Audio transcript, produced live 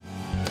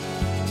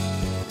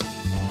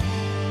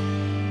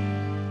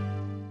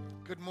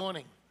Good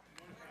morning.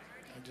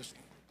 You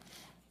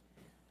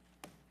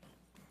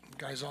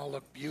guys all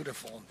look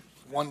beautiful,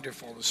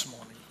 wonderful this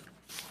morning.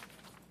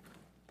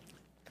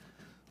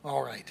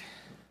 All right.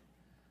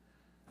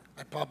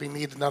 I probably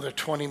need another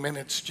 20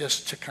 minutes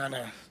just to kind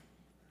of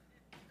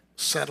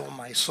settle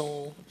my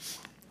soul.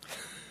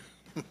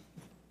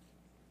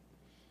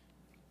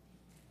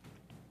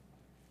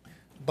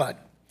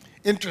 But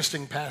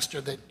interesting,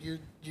 Pastor, that you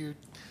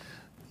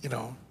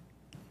know,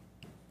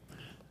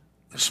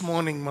 this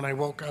morning when I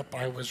woke up,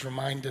 I was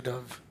reminded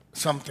of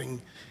something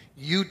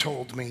you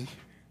told me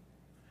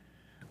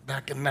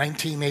back in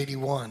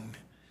 1981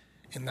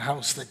 in the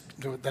house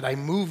that I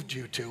moved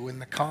you to, in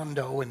the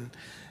condo in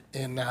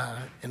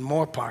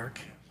Moore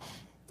Park,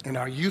 in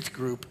our youth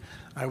group.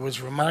 I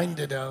was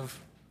reminded of,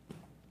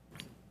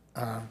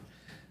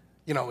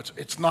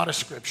 it's not a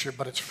scripture,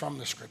 but it's from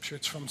the scripture.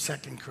 It's from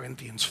 2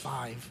 Corinthians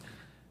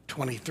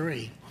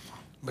 5:23.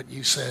 But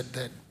you said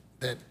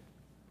that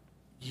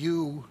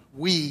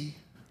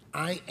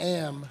I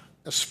am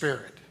a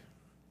spirit,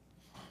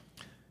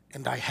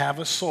 and I have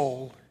a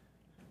soul,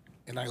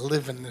 and I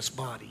live in this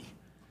body.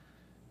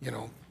 You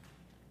know,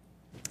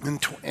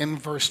 in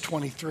verse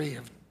 23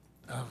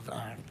 of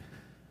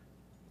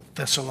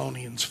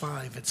Thessalonians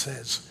 5, it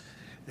says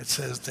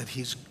that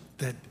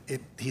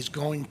he's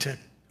going to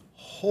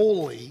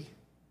wholly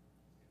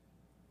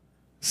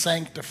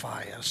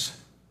sanctify us,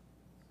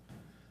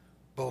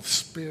 both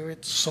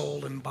spirit,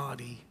 soul, and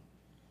body,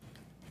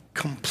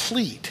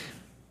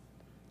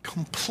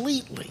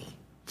 completely.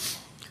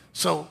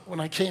 So when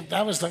I came,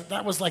 that was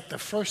like the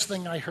first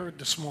thing I heard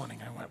this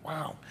morning. I went,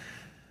 wow.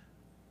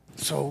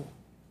 So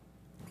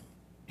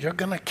you're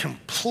going to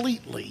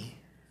completely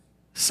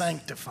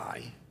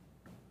sanctify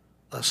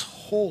us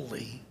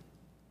wholly.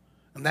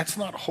 And that's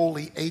not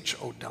holy,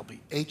 H-O-L-Y.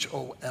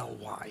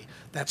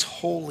 That's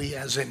holy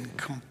as in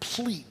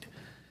complete.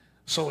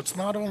 So it's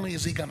not only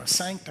is he going to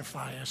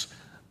sanctify us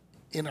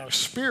in our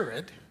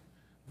spirit,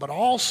 but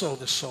also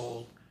the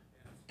soul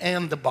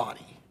and the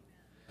body.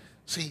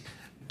 See,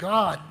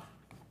 God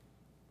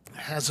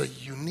has a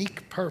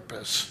unique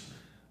purpose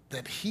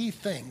that he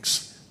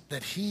thinks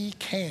that he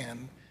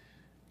can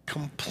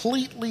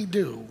completely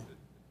do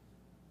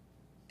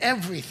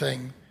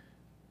everything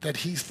that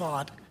he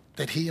thought,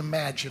 that he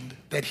imagined,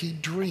 that he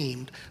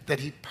dreamed, that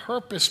he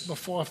purposed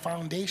before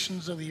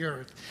foundations of the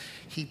earth.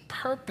 He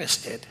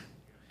purposed it,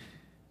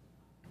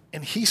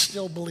 and he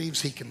still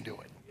believes he can do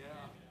it.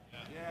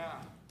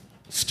 Yeah.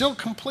 Still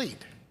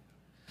complete.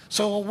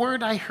 So a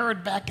word I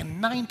heard back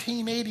in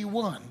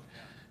 1981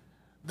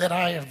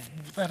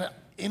 that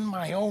in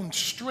my own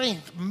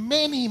strength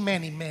many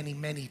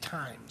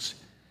times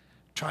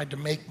tried to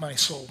make my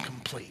soul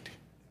complete.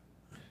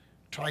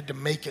 Tried to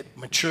make it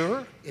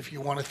mature, if you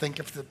want to think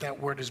of that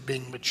word as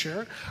being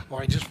mature,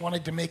 or I just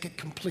wanted to make it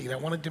complete. I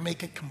wanted to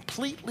make it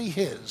completely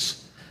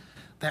his.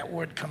 That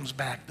word comes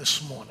back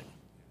this morning.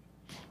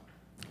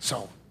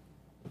 So,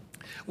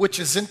 which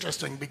is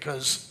interesting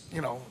because,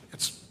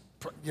 it's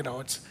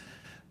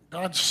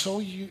God's so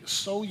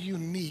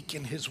unique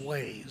in his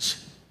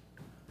ways,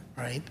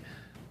 right?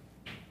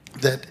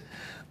 That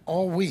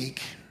all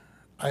week,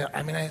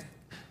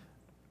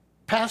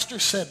 Pastor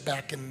said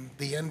back in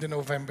the end of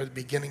November, the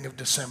beginning of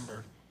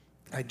December,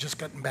 I'd just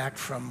gotten back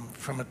from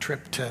a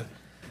trip to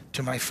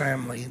my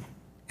family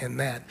and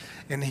that,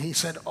 and he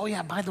said, oh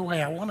yeah, by the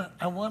way, I wanna,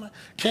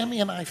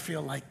 Cammie and I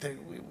feel like that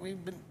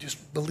we've been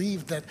just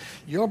believed that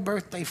your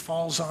birthday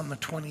falls on the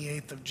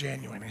 28th of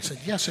January. And I said,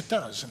 yes, it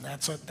does, and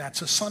that's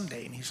a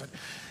Sunday. And he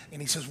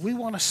says, we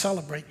want to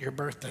celebrate your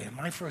birthday. And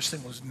my first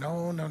thing was,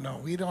 no,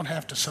 we don't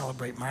have to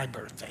celebrate my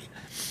birthday.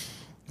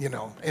 In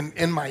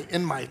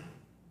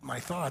my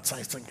thoughts, I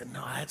was thinking,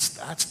 no,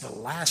 that's the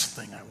last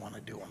thing I want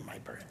to do on my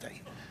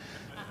birthday.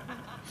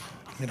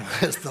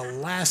 It's the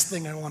last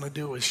thing I want to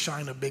do is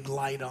shine a big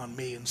light on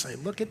me and say,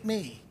 look at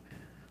me.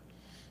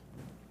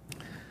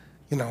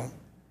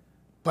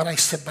 But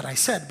here's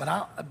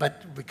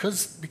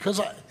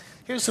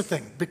the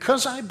thing,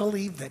 because I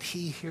believe that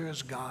he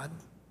hears God,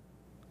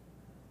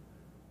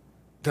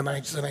 then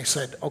I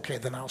said, okay,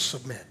 then I'll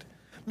submit.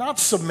 Not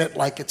submit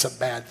like it's a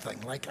bad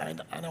thing. Like I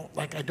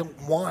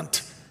don't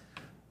want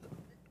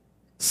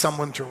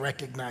someone to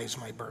recognize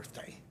my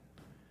birthday.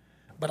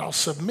 But I'll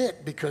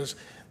submit because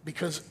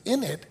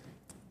in it,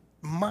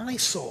 my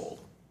soul,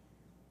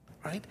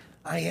 right?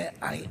 I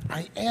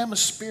am a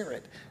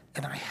spirit,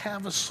 and I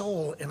have a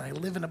soul, and I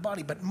live in a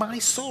body. But my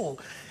soul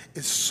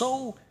is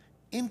so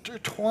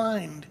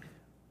intertwined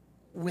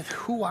with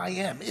who I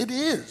am. It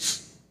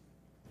is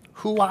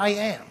who I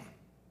am,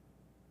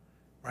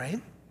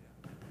 right?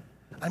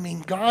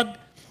 God,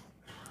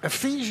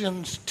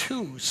 Ephesians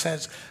 2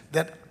 says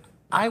that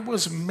I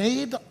was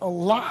made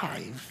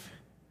alive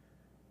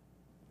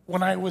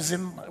when I was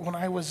in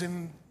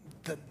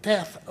the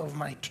death of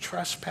my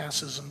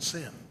trespasses and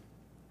sin.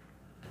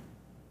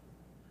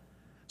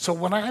 So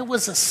when I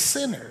was a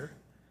sinner,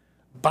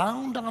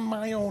 bound on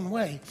my own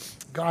way,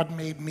 God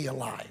made me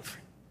alive.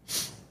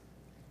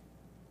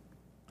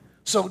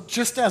 So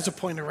just as a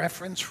point of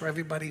reference for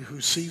everybody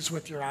who sees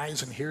with your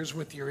eyes and hears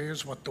with your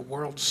ears what the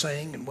world's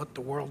saying and what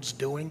the world's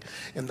doing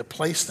and the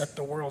place that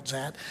the world's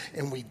at,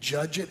 and we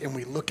judge it and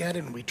we look at it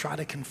and we try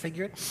to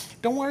configure it,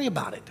 don't worry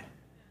about it.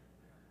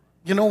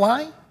 You know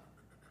why?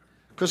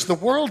 Because the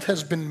world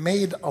has been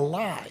made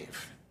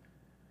alive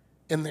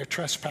in their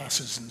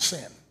trespasses and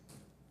sin.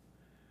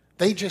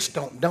 They just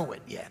don't know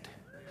it yet.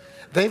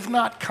 They've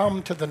not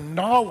come to the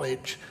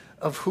knowledge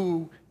of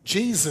who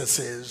Jesus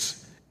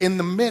is in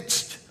the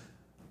midst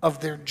of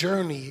their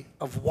journey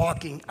of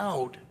walking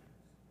out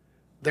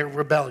their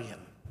rebellion.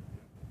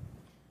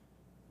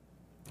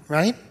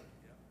 Right?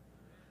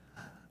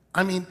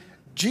 I mean,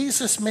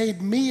 Jesus made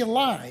me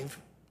alive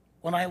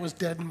when I was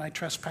dead in my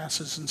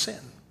trespasses and sin.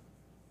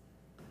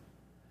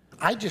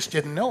 I just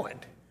didn't know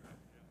it.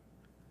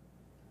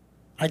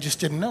 I just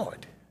didn't know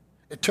it.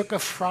 It took a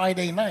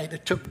Friday night.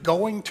 It took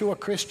going to a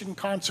Christian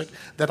concert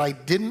that I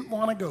didn't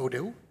want to go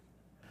to.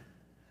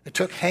 It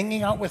took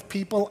hanging out with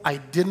people I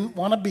didn't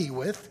want to be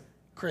with,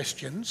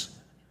 Christians,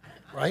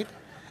 right?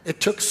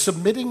 It took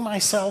submitting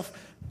myself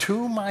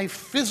to my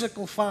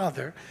physical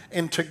father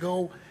and to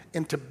go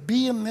and to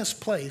be in this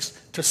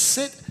place, to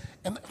sit.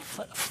 And the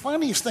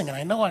funniest thing, and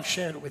I know I've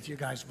shared it with you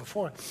guys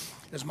before,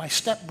 is my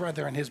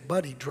stepbrother and his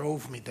buddy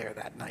drove me there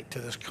that night to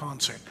this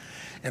concert.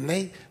 And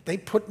they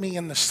put me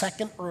in the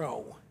second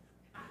row.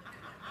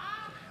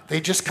 They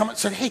just come and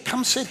said, hey,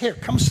 come sit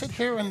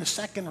here in the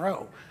second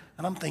row.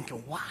 And I'm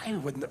thinking, why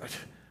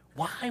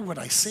would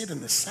I sit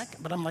in the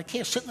second? But I'm like,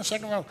 here, sit in the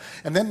second row.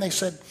 And then they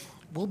said,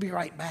 we'll be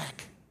right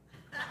back.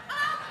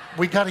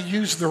 We got to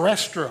use the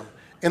restroom.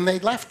 And they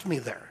left me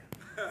there.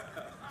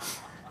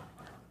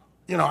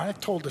 You know, I've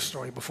told this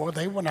story before.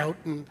 They went out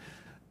and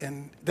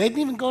they didn't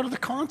even go to the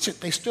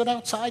concert. They stood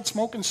outside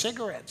smoking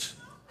cigarettes.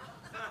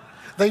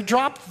 They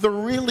dropped the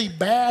really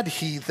bad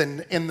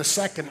heathen in the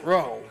second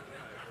row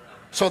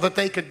so that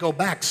they could go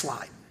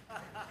backslide.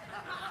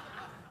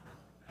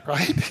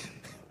 Right?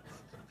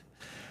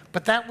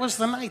 But that was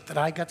the night that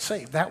I got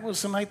saved. That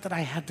was the night that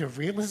I had the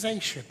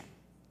realization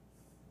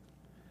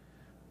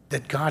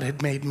that God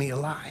had made me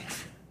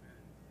alive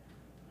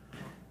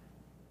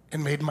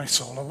and made my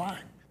soul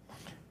alive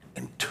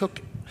and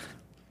took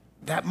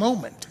that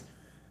moment,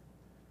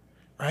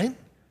 right?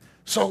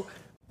 So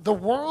the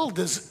world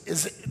I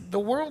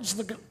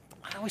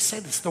always say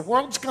this, the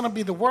world's going to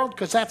be the world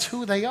because that's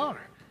who they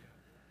are.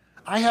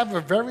 I have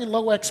a very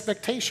low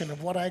expectation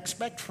of what I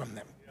expect from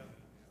them,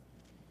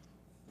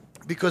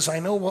 because I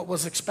know what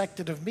was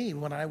expected of me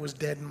when I was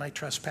dead in my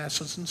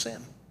trespasses and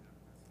sin.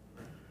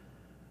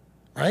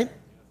 Right?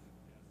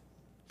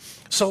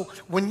 So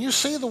when you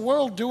see the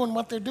world doing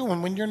what they're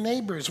doing, when your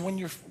neighbors,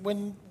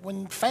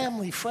 when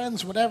family,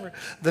 friends, whatever,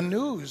 the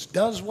news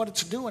does what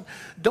it's doing,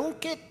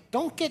 don't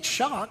get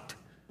shocked.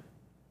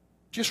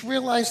 Just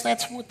realize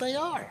that's what they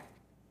are.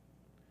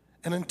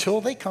 And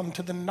until they come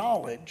to the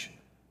knowledge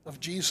of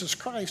Jesus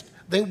Christ,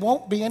 they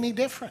won't be any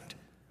different.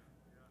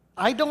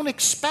 I don't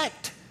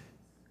expect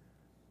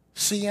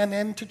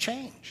CNN to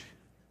change.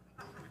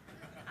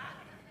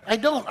 I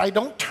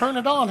don't turn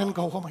it on and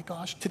go, oh my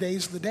gosh,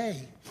 today's the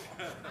day.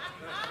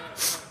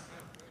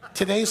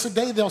 Today's the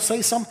day they'll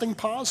say something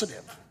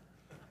positive.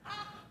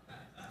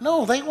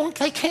 No, they won't,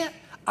 they can't.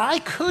 I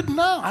could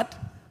not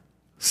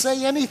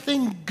say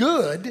anything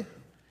good,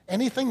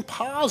 anything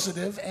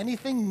positive,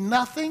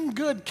 nothing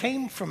good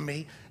came from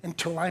me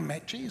until I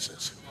met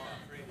Jesus.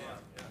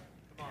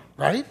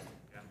 Right?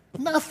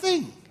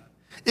 Nothing.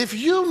 If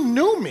you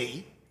knew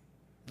me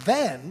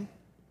then,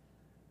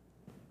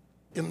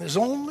 and there's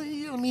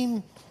only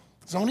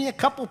a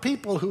couple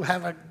people who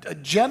have a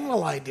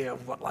general idea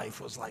of what life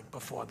was like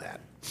before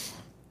that.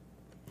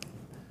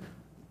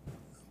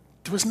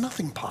 There was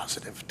nothing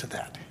positive to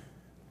that.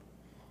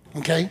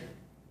 Okay?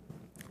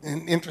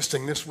 And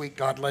interesting, this week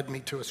God led me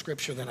to a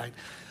scripture that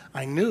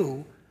I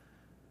knew,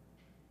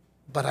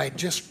 but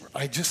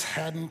it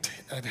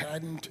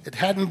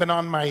hadn't been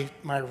on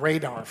my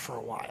radar for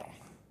a while.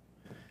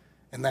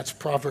 And that's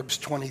Proverbs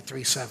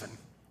 23:7.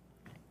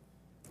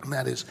 And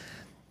that is,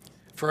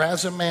 for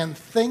as a man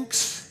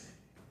thinks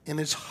in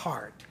his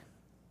heart,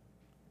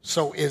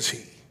 so is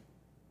he.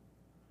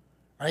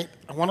 Right?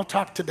 I want to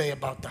talk today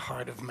about the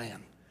heart of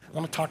man. I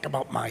want to talk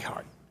about my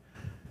heart.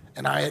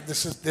 And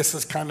this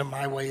is kind of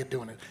my way of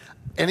doing it.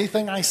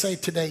 Anything I say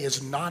today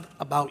is not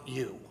about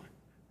you.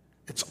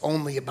 It's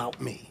only about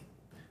me.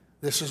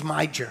 This is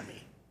my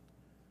journey.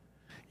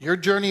 Your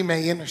journey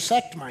may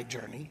intersect my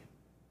journey,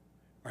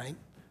 right?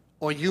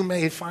 Or you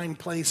may find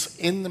place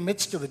in the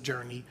midst of the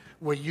journey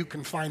where you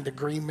can find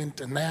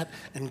agreement in that.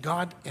 And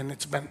God, and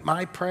it's been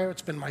my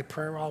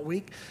prayer all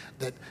week,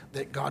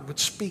 that God would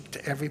speak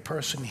to every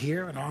person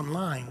here and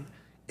online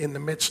in the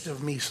midst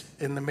of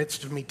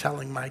me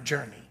telling my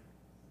journey.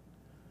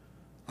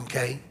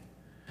 Okay?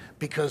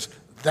 Because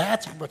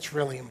that's what's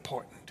really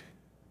important.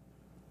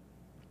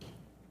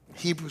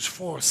 Hebrews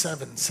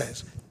 4:7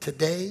 says,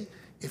 today,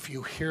 if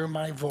you hear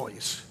my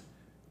voice,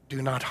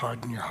 do not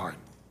harden your heart.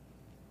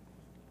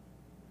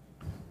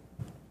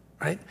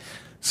 Right?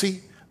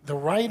 See, the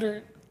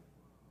writer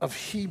of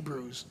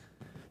Hebrews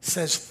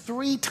says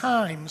 3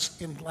 times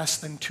in less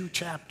than 2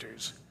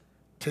 chapters,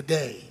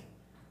 today,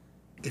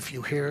 if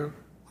you hear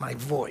my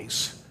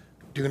voice,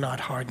 do not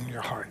harden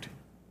your heart.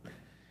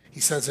 He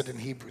says it in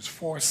Hebrews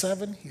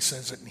 4:7, he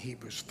says it in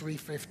Hebrews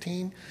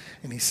 3:15,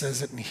 and he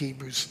says it in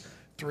Hebrews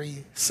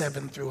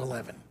 3:7 through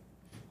 11,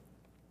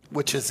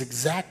 which is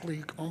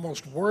exactly,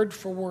 almost word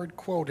for word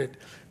quoted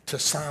to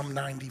Psalm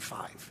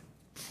 95,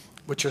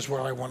 which is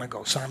where I want to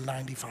go, Psalm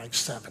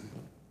 95:7.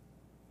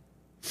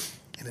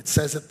 And it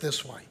says it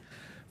this way,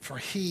 for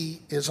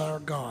he is our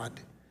God,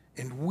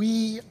 and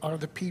we are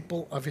the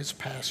people of his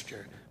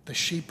pasture, the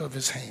sheep of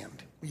his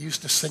hand. We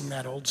used to sing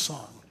that old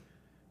song.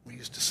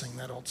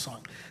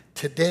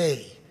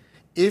 Today,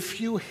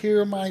 if you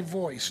hear my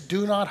voice,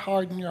 do not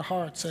harden your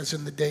hearts as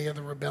in the day of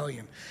the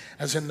rebellion,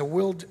 as in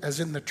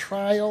the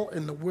trial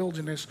in the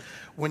wilderness,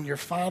 when your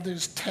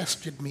fathers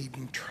tested me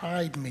and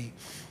tried me,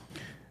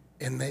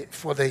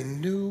 for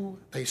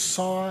they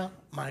saw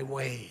my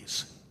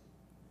ways.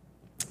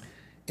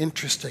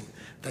 Interesting.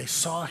 They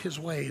saw his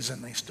ways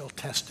and they still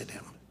tested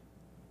him.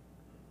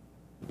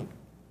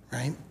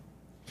 Right?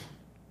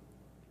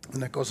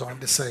 And it goes on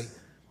to say,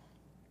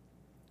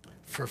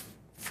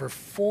 for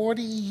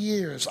 40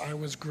 years I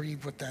was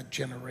grieved with that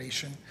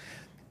generation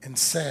and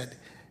said,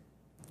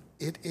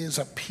 it is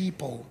a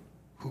people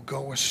who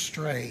go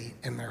astray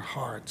in their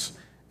hearts,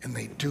 and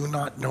they do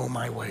not know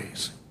my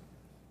ways.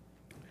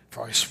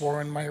 For I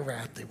swore in my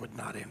wrath they would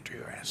not enter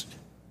your rest.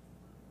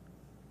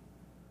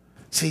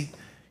 See,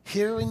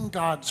 hearing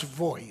God's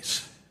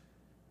voice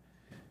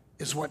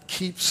is what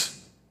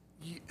keeps,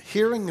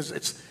 hearing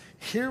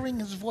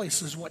his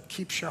voice is what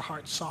keeps your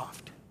heart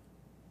soft.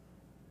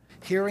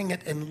 Hearing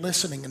it and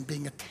listening and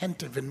being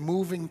attentive and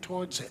moving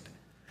towards it.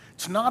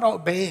 It's not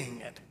obeying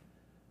it.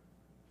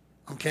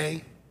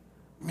 Okay?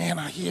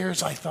 Man,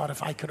 years I thought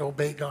if I could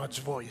obey God's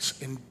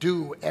voice and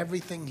do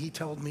everything he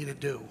told me to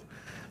do,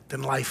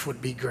 then life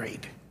would be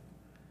great.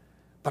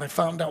 But I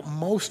found out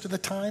most of the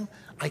time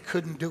I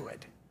couldn't do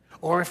it.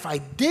 Or if I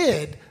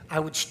did, I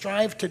would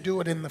strive to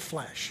do it in the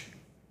flesh.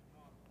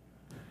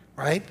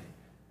 Right?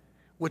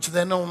 Which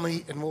then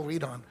only, and we'll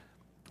read on,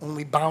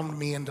 only bound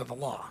me into the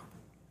law.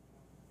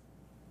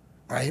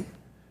 Right?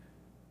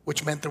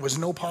 Which meant there was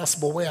no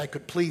possible way I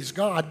could please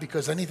God,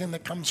 because anything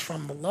that comes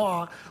from the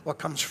law or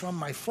comes from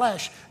my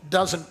flesh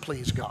doesn't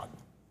please God.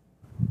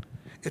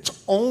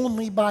 It's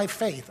only by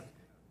faith.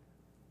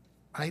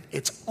 Right?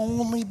 It's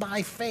only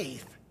by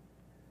faith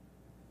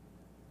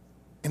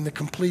in the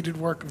completed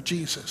work of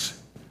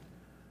Jesus,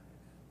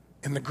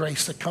 in the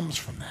grace that comes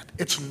from that.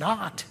 It's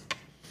not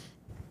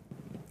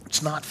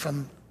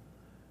from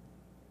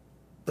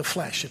the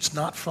flesh. It's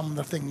not from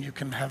the thing you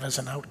can have as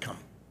an outcome.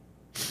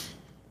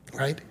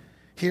 Right?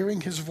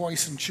 Hearing his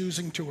voice and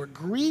choosing to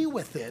agree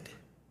with it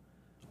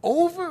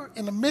over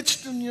in the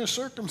midst of your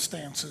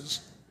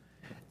circumstances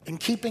and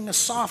keeping a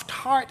soft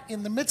heart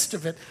in the midst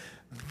of it,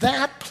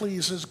 that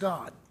pleases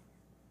God.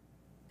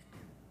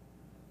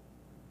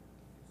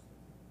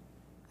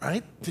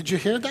 Right? Did you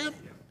hear that?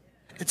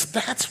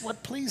 That's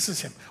what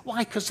pleases him.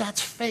 Why? Because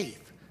that's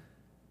faith.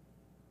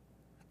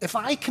 If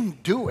I can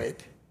do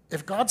it,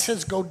 if God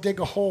says go dig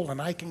a hole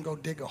and I can go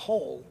dig a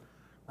hole,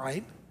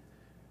 right?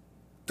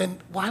 Then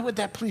why would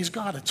that please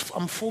God?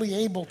 I'm fully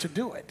able to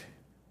do it.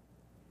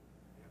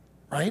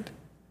 Right?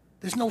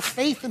 There's no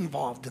faith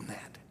involved in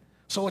that.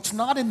 So it's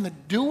not in the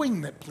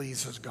doing that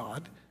pleases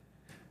God.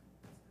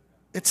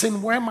 It's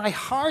in where my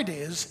heart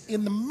is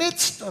in the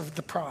midst of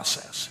the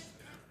process.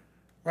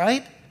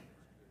 Right?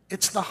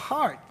 It's the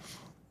heart.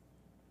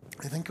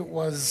 I think it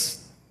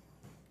was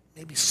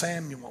maybe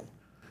Samuel.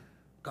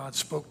 God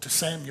spoke to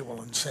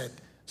Samuel and said,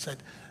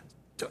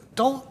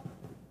 don't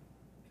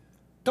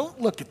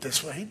look at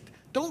this way.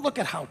 Don't look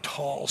at how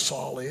tall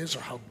Saul is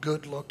or how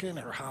good looking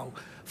or how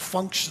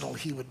functional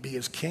he would be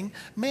as king.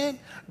 Man,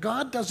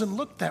 God doesn't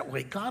look that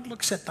way. God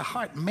looks at the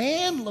heart.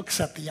 Man looks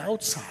at the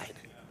outside.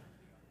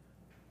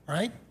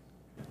 Right?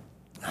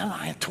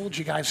 I told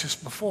you guys this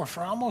before.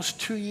 For almost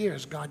 2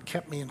 years, God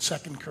kept me in 2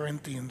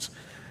 Corinthians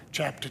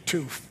chapter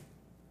 2,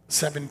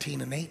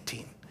 17 and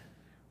 18.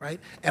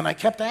 Right? And I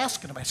kept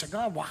asking him. I said,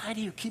 God, why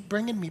do you keep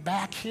bringing me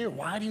back here?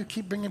 Why do you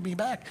keep bringing me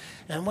back?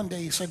 And one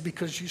day he said,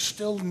 because you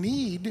still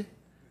need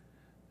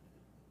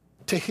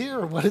to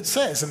hear what it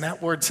says. And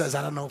that word says,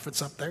 I don't know if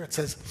it's up there. It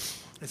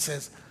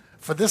says,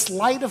 for this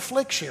light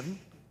affliction,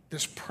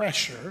 this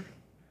pressure,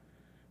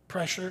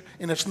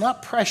 and it's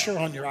not pressure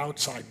on your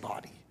outside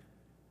body.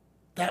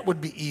 That would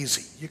be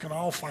easy. You can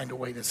all find a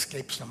way to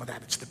escape some of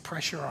that. It's the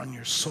pressure on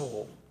your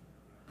soul,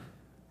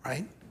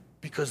 right?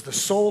 Because the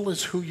soul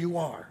is who you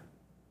are,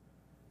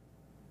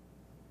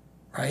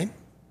 right?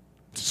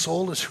 The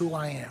soul is who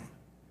I am.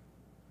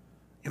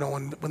 You know,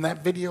 when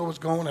that video was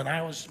going and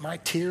my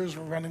tears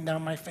were running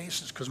down my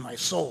face, it's because my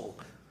soul,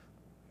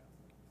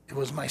 it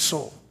was my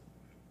soul.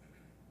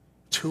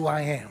 It's who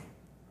I am,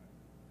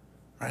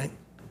 right?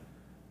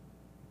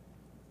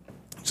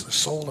 It's the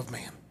soul of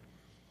man.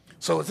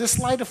 So this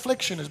light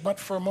affliction is but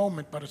for a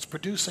moment, but it's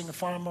producing a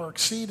far more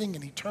exceeding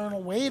and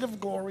eternal weight of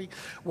glory,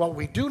 while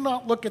we do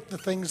not look at the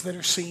things that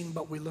are seen,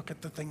 but we look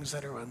at the things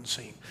that are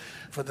unseen.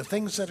 For the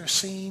things that are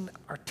seen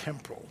are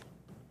temporal.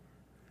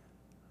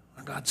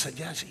 And God said,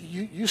 yes,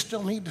 you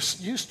still need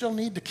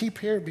to keep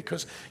here,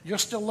 because you're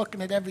still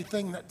looking at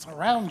everything that's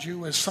around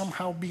you as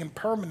somehow being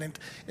permanent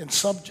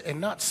and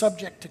not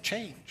subject to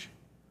change.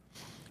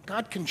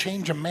 God can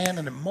change a man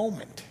in a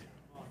moment.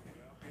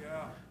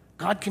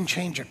 God could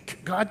change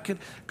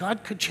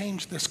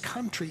this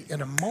country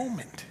in a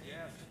moment.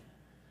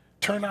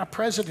 Turn our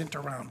president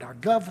around, our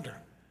governor.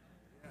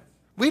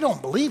 We don't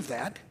believe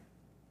that.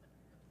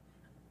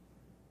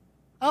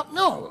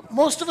 No,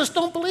 most of us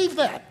don't believe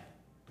that.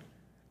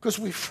 Because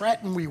we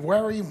fret and we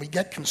worry and we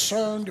get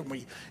concerned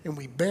and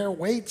we bear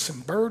weights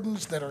and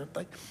burdens that are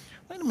like,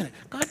 wait a minute,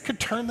 God could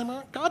turn them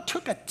around. God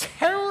took a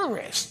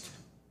terrorist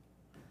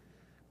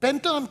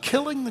bent on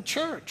killing the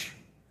church.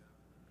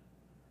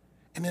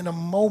 And in a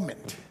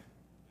moment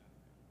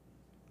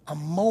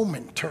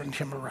turned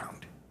him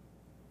around.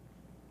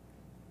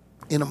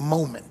 In a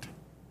moment.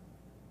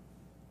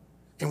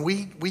 And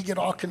we get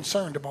all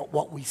concerned about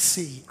what we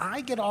see.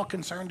 I get all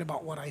concerned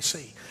about what I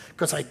see,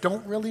 because I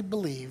don't really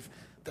believe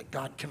that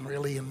God can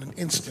really in an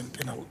instant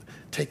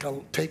take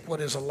what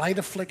is a light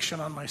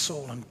affliction on my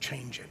soul and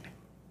change it.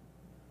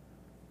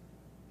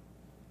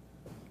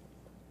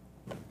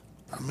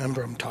 I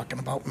remember I'm talking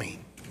about me.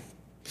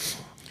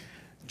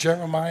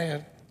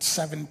 Jeremiah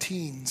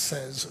 17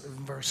 says,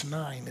 in verse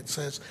 9, it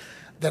says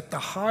that the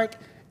heart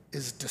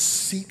is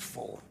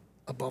deceitful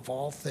above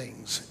all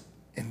things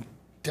and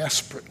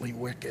desperately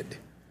wicked.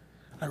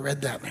 I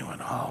read that and I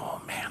went,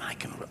 oh man,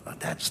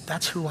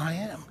 that's who I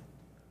am.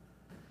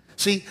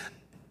 See,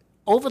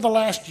 over the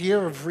last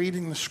year of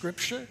reading the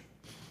scripture,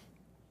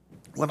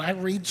 when I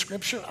read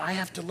scripture, I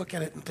have to look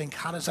at it and think,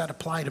 how does that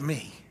apply to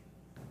me?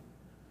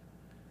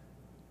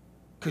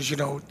 Because,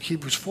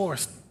 Hebrews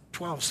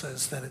 4:12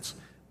 says that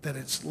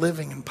it's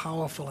living and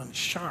powerful and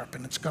sharp,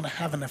 and it's going to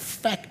have an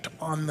effect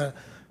on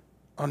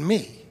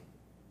me.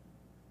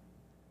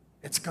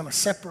 It's going to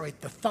separate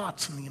the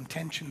thoughts and the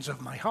intentions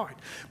of my heart.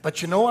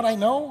 But you know what I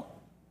know?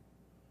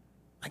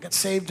 I got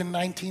saved in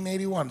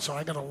 1981, so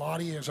I got a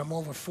lot of years. I'm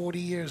over 40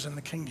 years in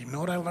the kingdom. You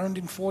know what I learned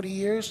in 40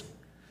 years?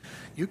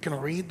 You can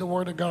read the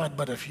Word of God,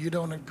 but if you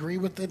don't agree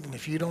with it, and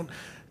if you don't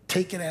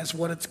take it as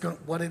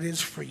what it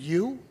is for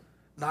you,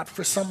 not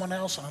for someone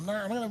else, I'm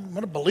going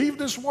to believe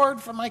this Word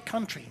for my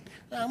country.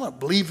 I'm going to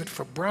believe it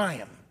for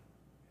Brian.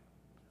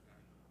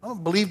 I'm going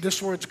to believe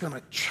this Word's going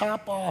to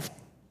chop off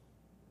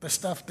the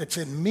stuff that's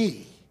in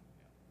me,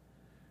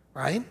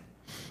 right?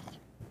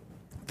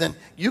 Then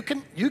you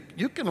can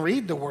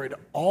read the Word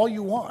all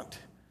you want,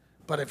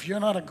 but if you're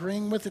not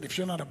agreeing with it, if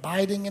you're not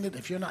abiding in it,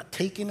 if you're not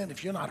taking it,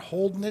 if you're not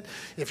holding it,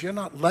 if you're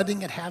not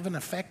letting it have an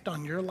effect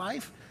on your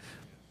life,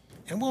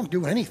 it won't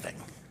do anything.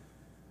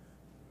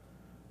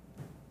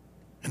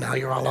 And now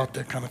you're all out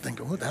there kind of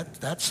thinking, oh,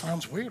 that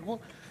sounds weird.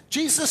 Well,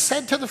 Jesus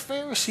said to the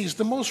Pharisees,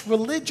 the most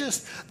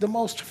religious, the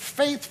most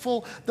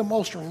faithful, the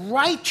most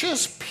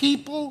righteous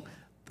people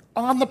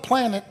on the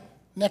planet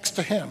next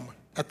to him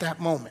at that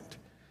moment.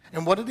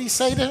 And what did he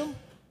say to him?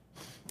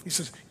 He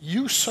says,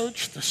 you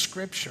search the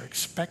scripture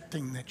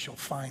expecting that you'll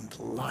find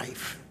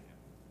life,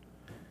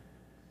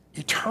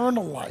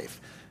 eternal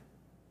life,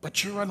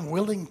 but you're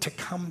unwilling to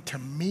come to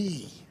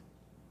me.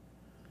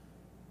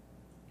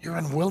 You're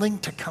unwilling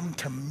to come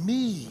to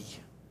me.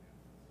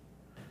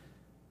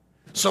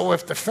 So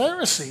if the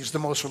Pharisees, the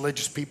most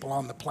religious people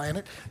on the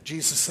planet,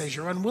 Jesus says,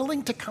 you're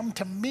unwilling to come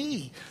to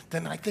me,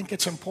 then I think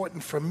it's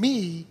important for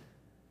me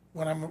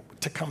when I'm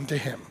to come to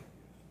him.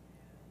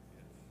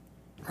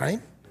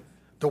 Right?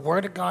 The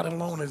Word of God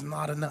alone is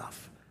not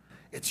enough.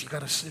 It's you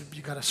got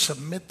to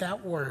submit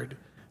that Word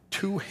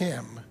to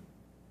him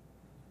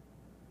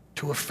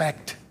to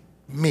affect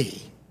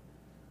me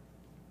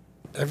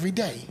every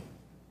day.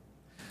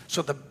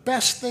 So the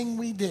best thing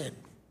we did,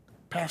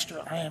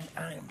 Pastor, I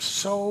am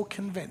so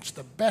convinced,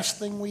 the best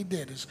thing we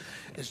did is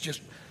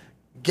just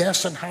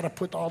guess on how to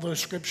put all those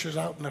scriptures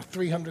out in the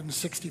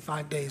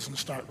 365 days and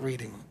start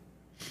reading them.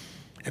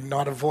 And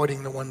not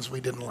avoiding the ones we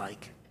didn't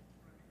like.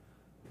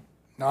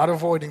 Not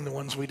avoiding the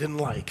ones we didn't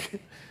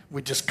like.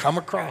 We just come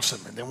across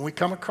them. And then when we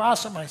come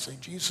across them, I say,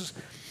 Jesus,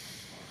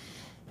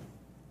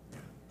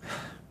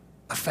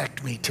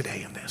 affect me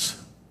today in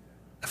this.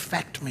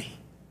 Affect me.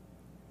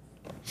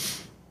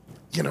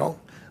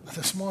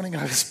 This morning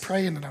I was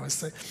praying and I was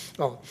saying,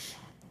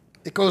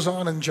 it goes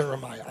on in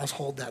Jeremiah. I'll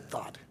hold that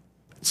thought.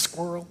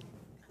 Squirrel.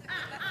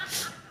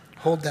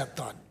 Hold that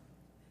thought.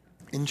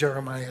 In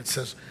Jeremiah it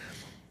says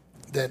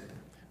that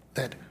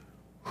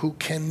who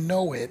can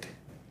know it,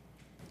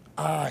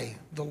 I,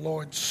 the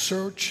Lord,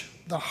 search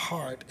the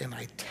heart and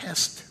I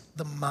test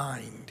the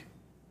mind,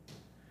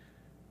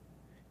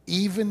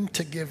 even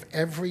to give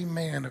every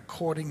man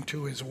according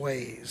to his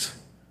ways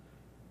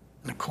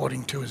and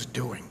according to his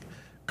doing.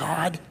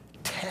 God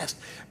tests.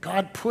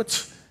 God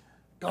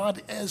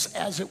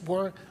as it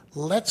were,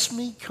 lets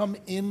me come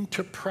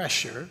into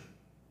pressure,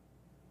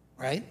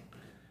 right?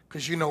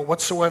 Because you know,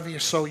 whatsoever you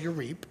sow, you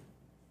reap.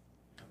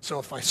 So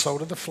if I sow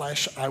to the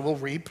flesh, I will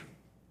reap.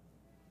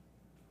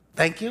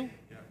 Thank you.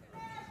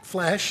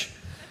 Flesh.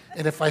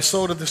 And if I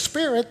sow to the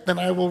Spirit, then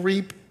I will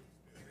reap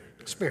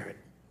Spirit.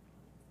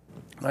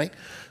 Right?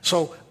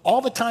 So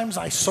all the times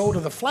I sow to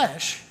the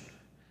flesh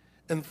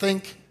and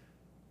think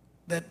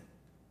that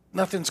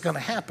nothing's going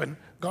to happen,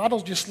 God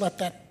will just let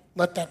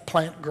that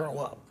plant grow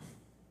up.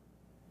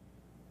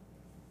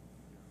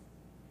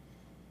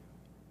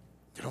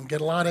 You don't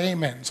get a lot of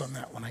amens on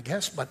that one, I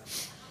guess, but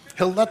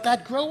he'll let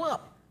that grow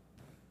up.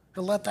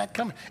 He'll let that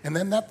come. And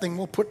then that thing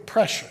will put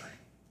pressure.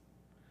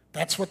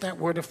 That's what that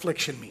word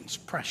affliction means,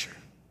 pressure.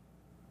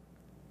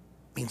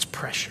 It means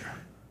pressure.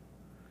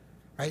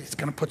 Right? It's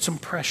going to put some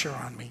pressure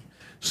on me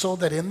so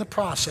that in the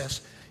process,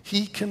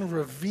 he can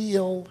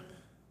reveal,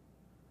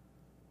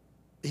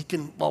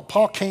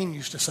 Paul Cain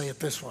used to say it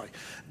this way,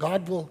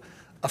 God will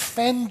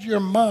offend your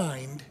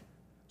mind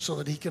so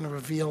that he can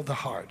reveal the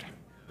heart.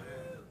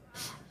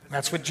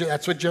 That's what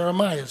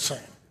Jeremiah is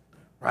saying,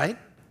 right?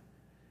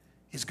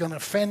 He's going to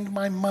offend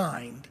my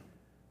mind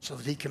so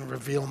that he can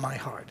reveal my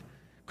heart.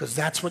 Because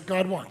that's what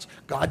God wants.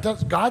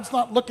 God's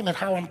not looking at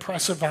how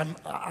impressive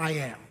I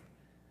am.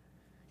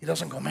 He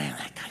doesn't go, man,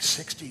 that guy's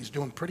 60, he's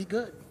doing pretty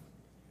good.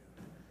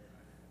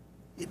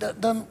 He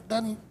done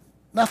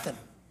nothing.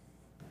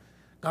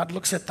 God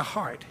looks at the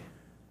heart,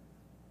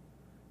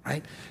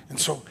 right? And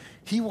so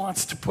he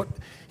wants to put,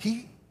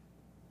 he's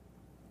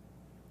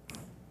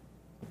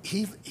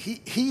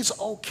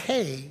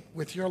okay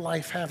with your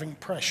life having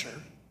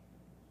pressure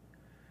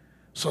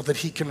so that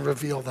he can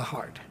reveal the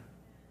heart.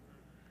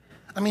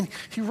 I mean,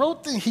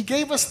 he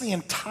gave us the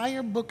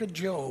entire book of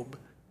Job,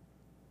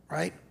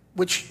 right?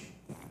 Which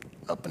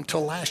up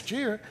until last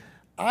year,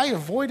 I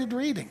avoided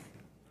reading.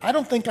 I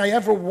don't think I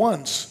ever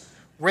once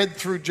read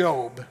through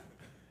Job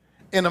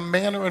in a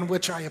manner in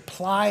which I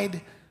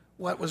applied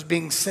what was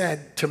being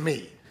said to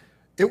me.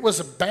 It was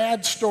a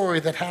bad story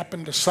that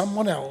happened to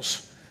someone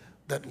else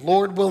that,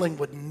 Lord willing,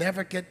 would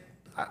never get,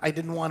 I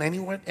didn't want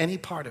any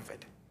part of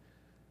it.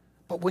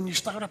 But when you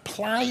start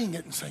applying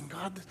it and saying,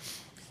 God,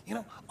 you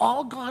know,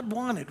 all God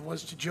wanted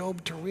was to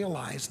Job to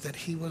realize that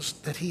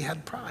he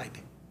had pride.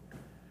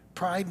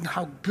 Pride in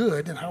how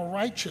good and how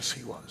righteous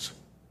he was.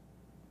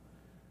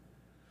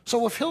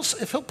 So if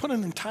he'll put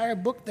an entire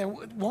book there,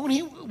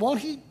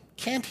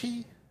 can't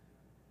he?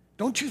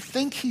 Don't you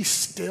think he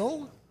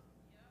still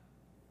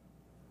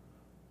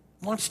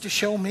wants to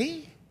show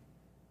me?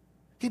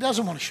 He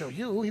doesn't want to show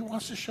you, he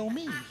wants to show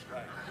me.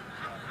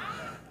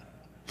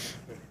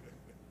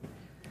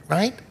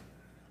 Right?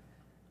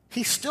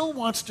 He still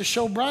wants to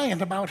show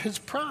Brian about his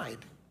pride.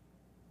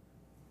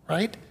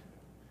 Right?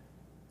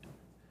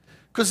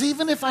 Because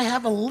even if I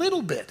have a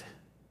little bit,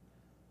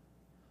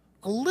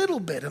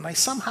 and I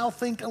somehow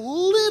think a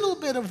little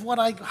bit of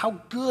how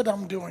good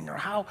I'm doing or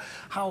how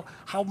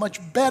much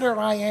better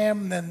I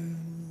am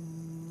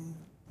than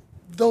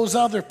those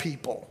other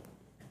people,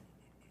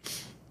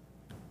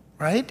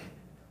 right?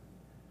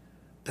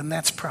 Then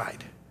that's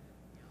pride,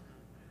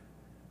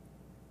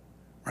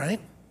 right?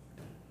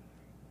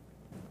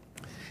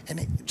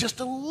 And just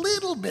a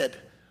little bit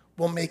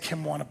will make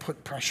him want to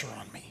put pressure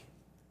on me.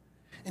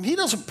 And he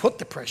doesn't put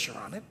the pressure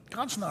on it.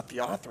 God's not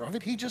the author of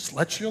it. He just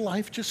lets your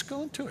life just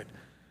go into it.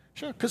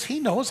 Sure, because he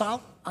knows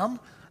I'm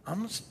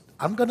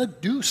going to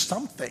do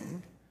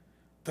something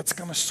that's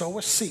going to sow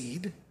a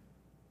seed,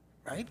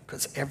 right?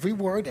 Because every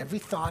word, every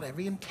thought,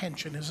 every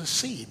intention is a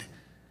seed.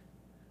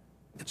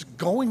 It's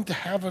going to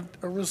have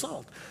a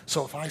result.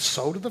 So if I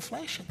sow to the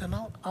flesh, then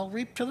I'll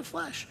reap to the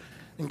flesh.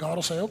 And God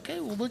will say, okay,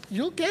 well, look,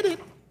 you'll get it.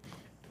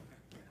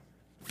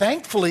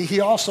 Thankfully, he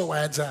also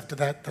adds after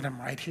that I'm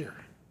right here.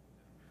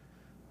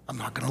 I'm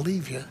not going to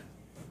leave you.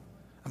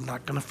 I'm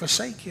not going to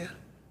forsake you.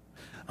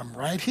 I'm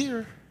right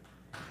here.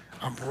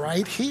 I'm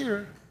right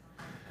here.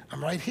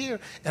 I'm right here.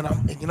 And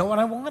you know what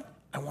I want?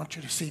 I want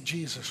you to see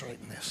Jesus right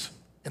in this.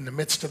 In the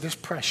midst of this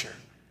pressure,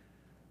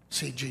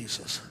 see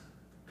Jesus.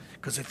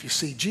 Because if you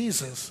see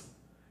Jesus,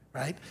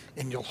 right,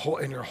 and you're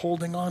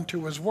holding on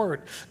to his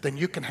word, then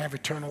you can have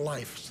eternal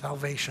life,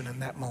 salvation in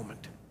that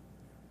moment.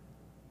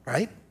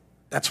 Right?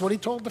 That's what he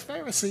told the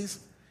Pharisees.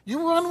 You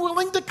were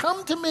unwilling to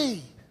come to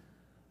me.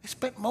 I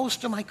spent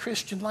most of my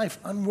Christian life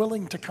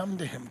unwilling to come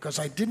to him because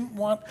I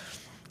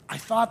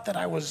thought that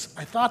I was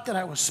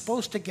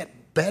supposed to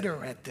get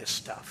better at this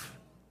stuff.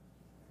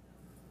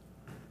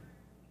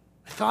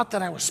 I thought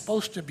that I was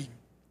supposed to be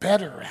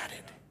better at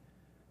it.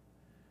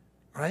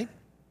 Right?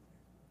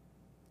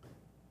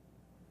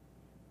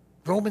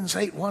 Romans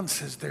 8:1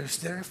 says, there's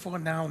therefore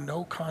now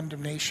no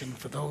condemnation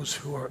for those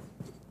who are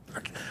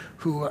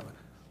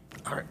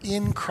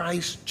in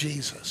Christ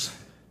Jesus.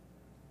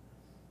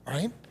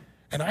 Right?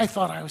 And I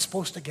thought I was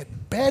supposed to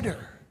get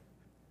better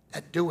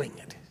at doing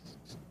it.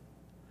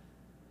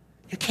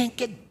 You can't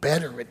get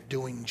better at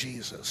doing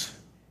Jesus.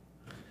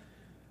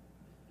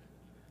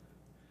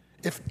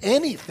 If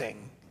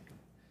anything,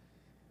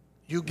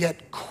 you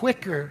get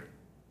quicker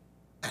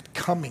at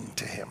coming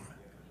to him.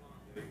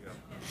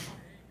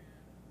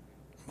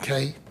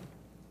 Okay?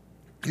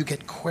 You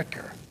get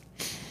quicker.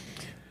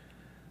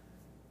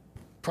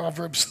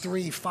 Proverbs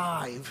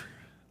 3:5.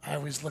 I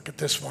always look at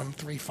this one,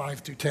 3:5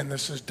 through 10.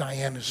 This is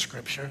Diana's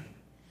scripture.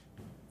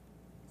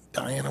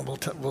 Diana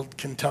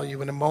can tell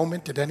you in a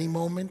moment, at any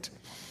moment.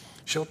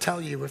 She'll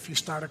tell you if you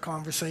start a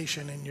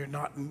conversation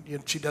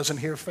and she doesn't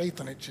hear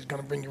faith in it, she's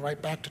going to bring you right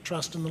back to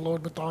trust in the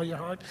Lord with all your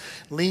heart.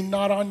 Lean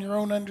not on your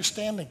own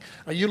understanding.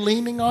 Are you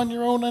leaning on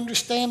your own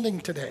understanding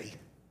today?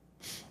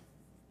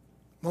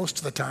 Most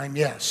of the time,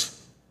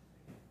 yes.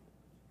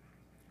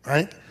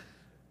 Right?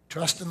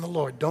 Trust in the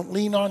Lord. Don't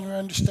lean on your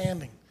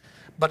understanding.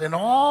 But in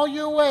all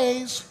your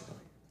ways,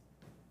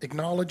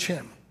 acknowledge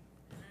him,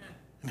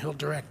 and he'll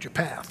direct your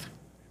path.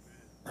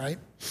 Right?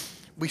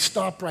 We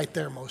stop right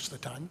there most of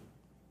the time.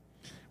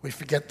 We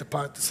forget the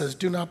part that says,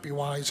 do not be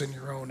wise in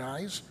your own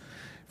eyes.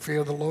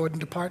 Fear the Lord and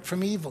depart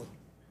from evil.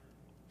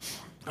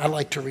 I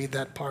like to read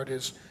that part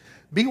as,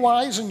 be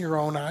wise in your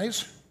own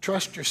eyes,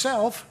 trust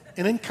yourself,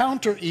 and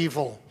encounter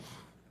evil.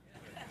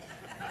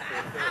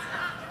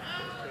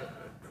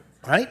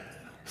 Right?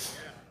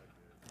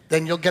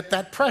 Then you'll get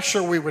that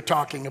pressure we were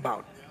talking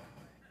about.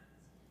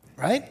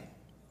 Right?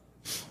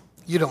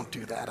 You don't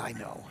do that, I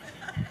know.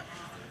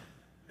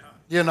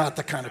 You're not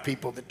the kind of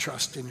people that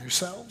trust in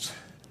yourselves.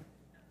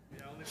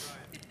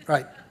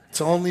 Right.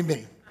 It's only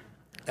me.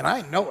 And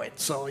I know it,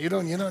 so you're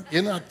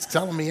not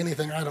telling me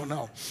anything I don't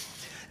know.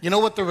 You know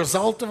what the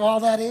result of all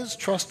that is?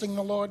 Trusting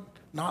the Lord,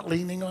 not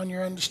leaning on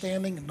your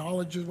understanding,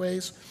 acknowledge his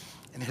ways,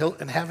 and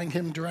having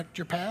him direct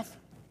your path.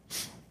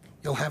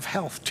 You'll have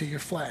health to your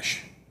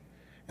flesh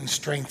and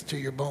strength to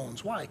your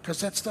bones. Why?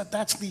 Because that's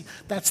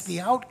the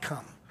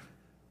outcome.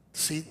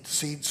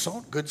 Seed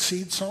sown, good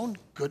seed sown,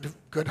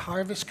 good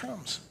harvest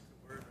comes.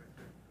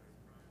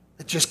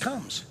 It just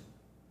comes.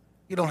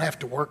 You don't have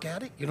to work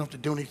at it. You don't have to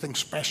do anything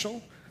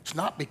special. It's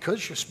not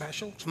because you're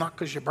special. It's not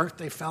because your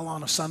birthday fell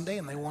on a Sunday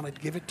and they wanted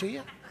to give it to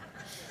you.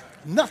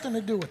 Nothing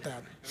to do with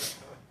that.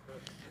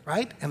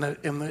 Right?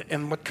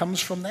 And what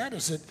comes from that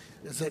is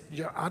that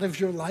you're out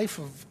of your life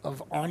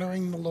of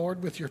honoring the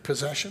Lord with your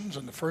possessions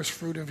and the first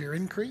fruit of your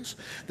increase,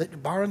 that your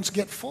barns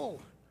get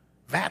full.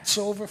 Vats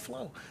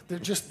overflow.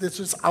 There's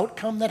this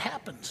outcome that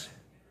happens.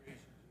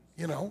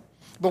 You know?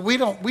 But we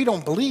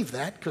don't believe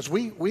that, because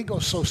we go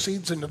sow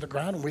seeds into the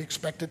ground and we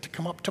expect it to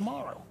come up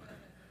tomorrow.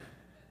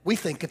 We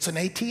think it's an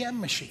ATM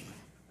machine.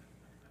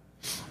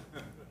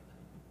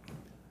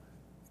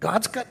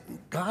 God's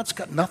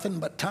got nothing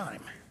but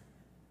time.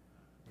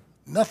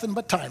 Nothing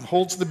but time.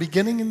 Holds the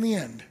beginning and the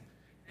end.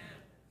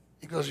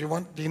 He goes,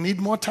 do you need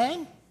more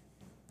time?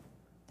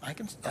 I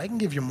can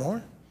give you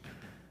more.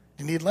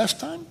 You need less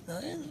time?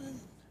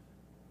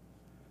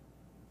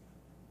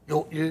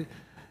 Your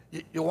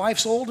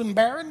wife's old and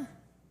barren?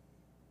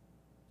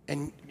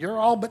 And you're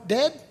all but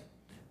dead?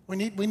 We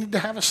need to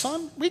have a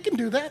son? We can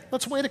do that.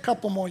 Let's wait a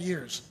couple more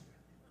years.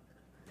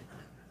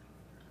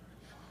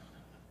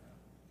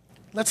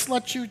 Let's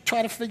let you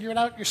try to figure it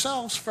out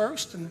yourselves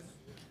first and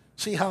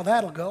see how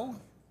that'll go.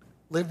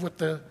 Live with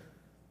the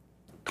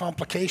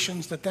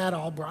complications that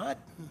all brought.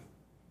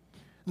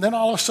 And then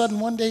all of a sudden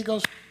one day he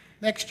goes,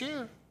 next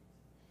year.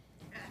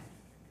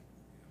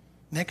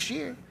 Next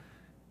year.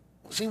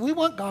 See, we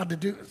want God to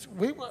do,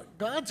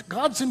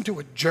 God's into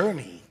a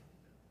journey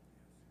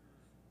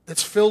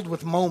that's filled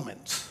with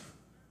moments.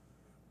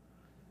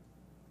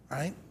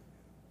 Right?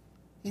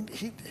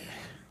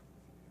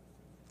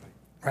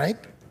 Right?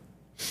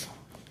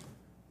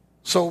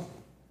 So,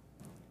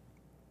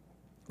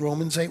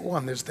 Romans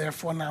 8:1, there's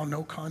therefore now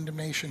no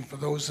condemnation for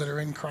those that are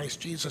in Christ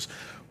Jesus,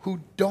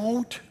 who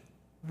don't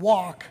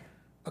walk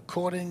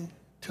according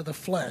to the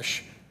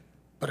flesh,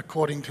 but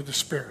according to the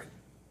Spirit.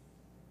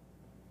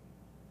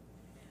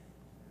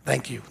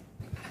 Thank you.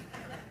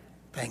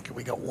 Thank you.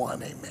 We got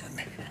one.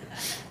 Amen.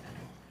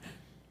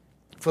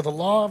 For the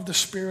law of the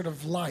Spirit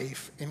of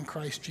life in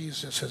Christ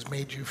Jesus has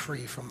made you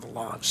free from the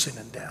law of sin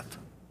and death.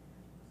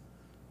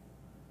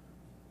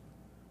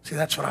 See,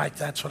 that's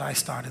what I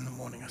start in the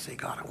morning. I say,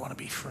 God, I want to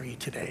be free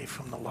today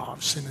from the law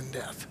of sin and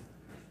death.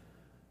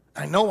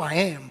 I know I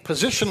am.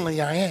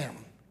 Positionally, I am,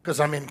 because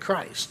I'm in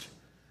Christ.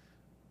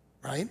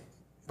 Right?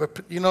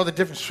 But you know the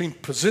difference between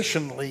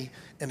positionally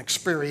and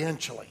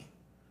experientially.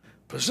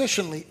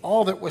 Positionally,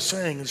 all that we're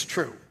saying is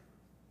true.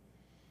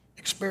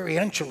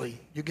 Experientially,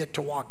 you get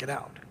to walk it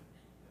out.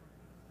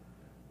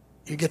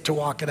 You get to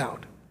walk it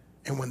out.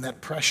 And when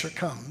that pressure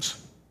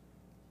comes,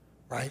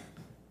 right,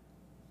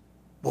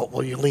 what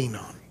will you lean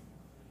on?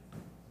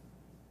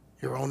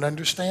 Your own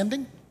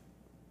understanding?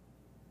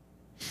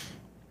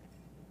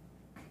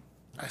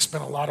 I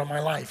spent a lot of my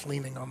life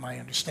leaning on my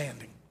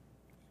understanding,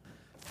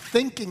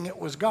 thinking it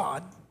was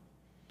God,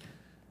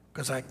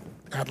 because I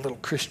had a little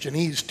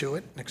Christianese to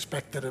it and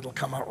expect that it'll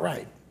come out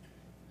right.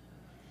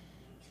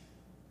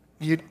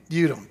 You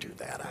don't do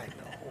that, I know.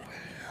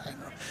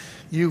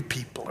 You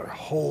people are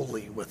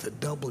holy with a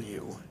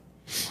W.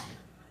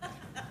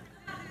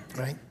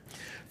 Right?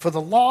 For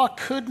the law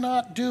could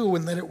not do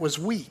in that it was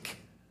weak.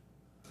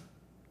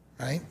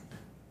 Right?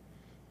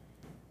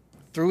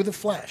 Through the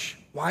flesh.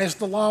 Why is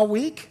the law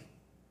weak?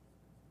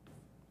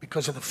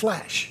 Because of the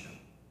flesh.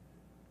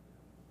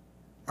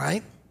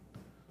 Right?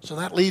 So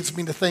that leads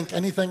me to think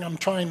anything I'm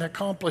trying to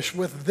accomplish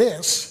with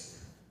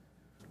this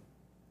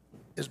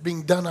is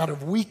being done out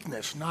of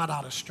weakness, not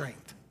out of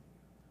strength.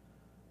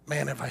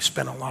 Man, have I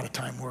spent a lot of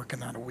time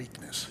working out of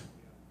weakness,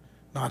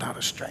 not out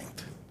of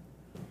strength.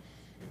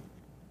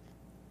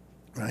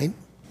 Right?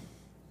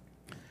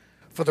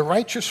 For the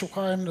righteous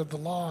requirement of the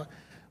law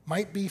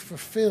might be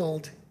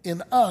fulfilled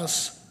in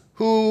us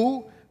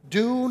who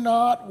do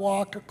not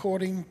walk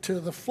according to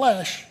the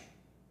flesh,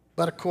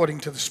 but according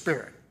to the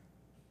Spirit.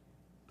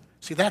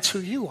 See, that's who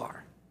you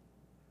are.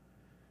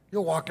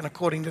 You're walking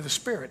according to the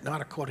Spirit,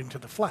 not according to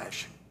the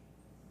flesh.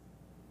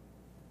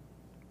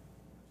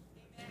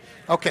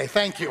 Okay,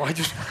 thank you.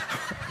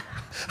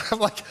 I'm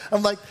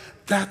like,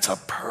 that's a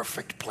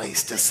perfect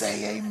place to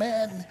say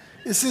amen.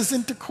 This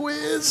isn't a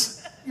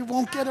quiz. You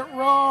won't get it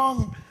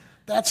wrong.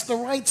 That's the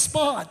right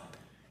spot.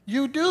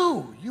 You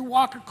do. You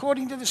walk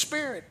according to the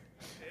Spirit,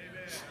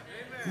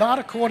 not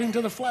according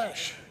to the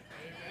flesh.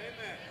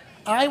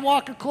 I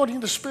walk according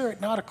to the Spirit,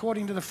 not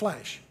according to the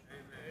flesh.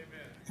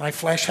 My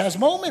flesh has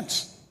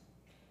moments,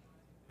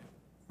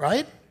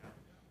 right?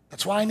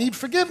 That's why I need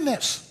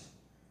forgiveness.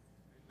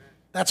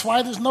 That's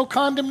why there's no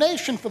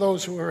condemnation for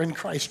those who are in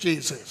Christ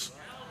Jesus,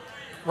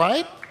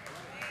 right?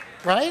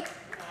 Right?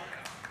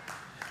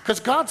 Because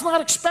God's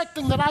not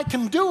expecting that I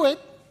can do it.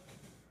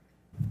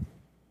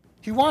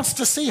 He wants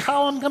to see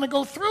how I'm going to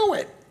go through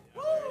it,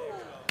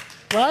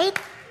 right?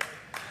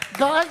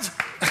 Guys,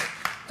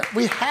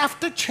 we have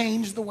to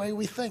change the way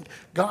we think.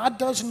 God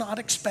does not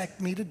expect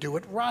me to do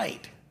it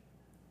right.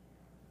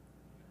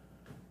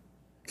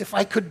 If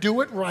I could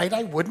do it right,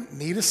 I wouldn't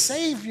need a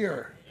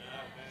Savior.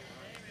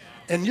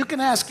 And you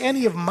can ask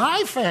any of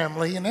my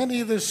family and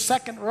any of this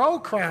second row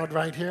crowd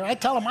right here. I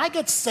tell them I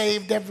get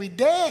saved every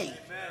day.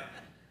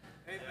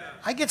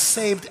 I get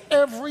saved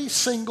every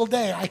single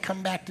day. I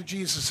come back to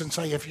Jesus and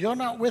say, if you're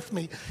not with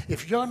me,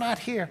 if you're not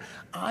here,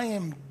 I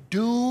am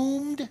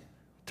doomed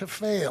to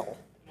fail.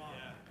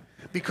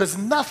 Because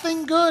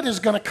nothing good is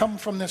going to come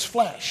from this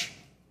flesh.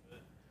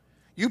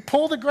 You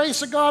pull the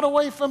grace of God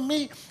away from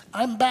me,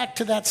 I'm back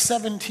to that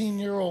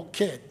 17-year-old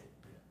kid,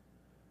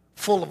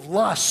 full of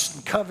lust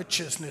and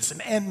covetousness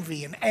and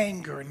envy and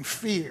anger and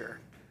fear.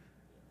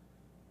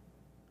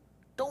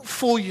 Don't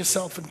fool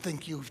yourself and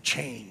think you've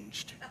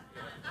changed.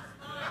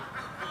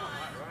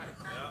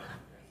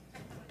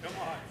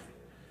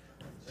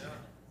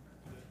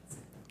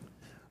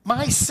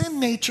 My sin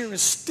nature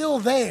is still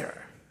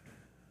there,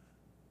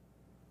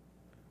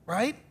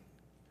 right?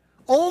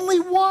 Only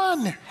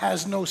one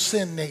has no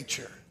sin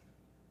nature,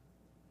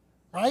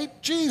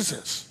 right?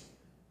 Jesus.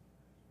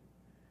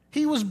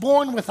 He was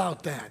born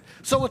without that.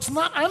 So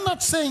I'm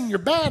not saying you're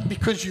bad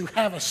because you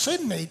have a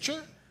sin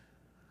nature.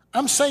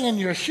 I'm saying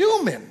you're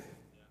human.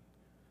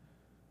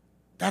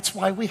 That's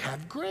why we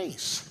have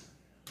grace,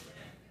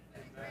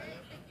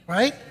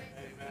 right?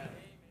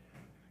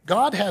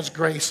 God has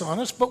grace on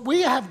us, but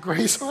we have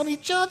grace on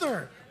each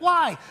other.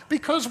 Why?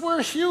 Because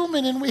we're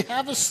human and we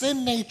have a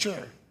sin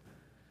nature.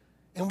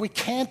 And we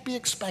can't be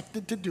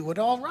expected to do it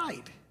all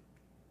right.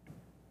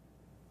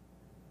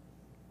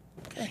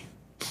 Okay.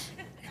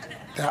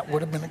 That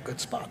would have been a good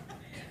spot.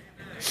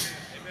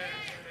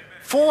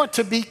 For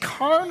to be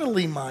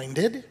carnally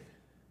minded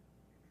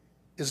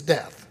is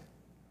death,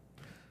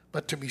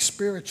 but to be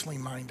spiritually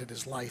minded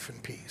is life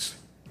and peace.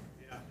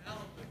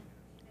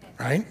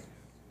 Right?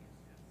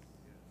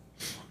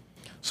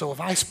 So if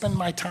I spend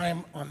my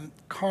time on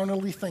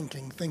carnally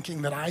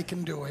thinking that I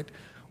can do it,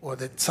 or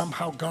that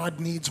somehow God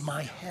needs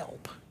my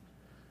help,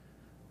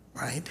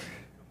 right?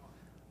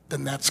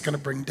 Then that's going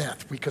to bring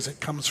death because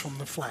it comes from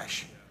the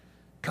flesh.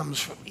 Comes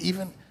from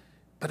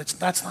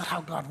that's not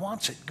how God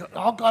wants it.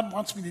 All God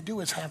wants me to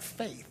do is have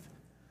faith.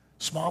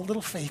 Small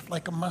little faith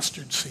like a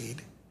mustard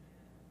seed,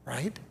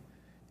 right?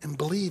 And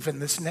believe in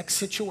this next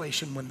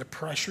situation when the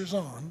pressure's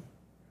on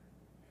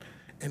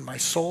and my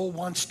soul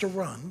wants to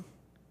run,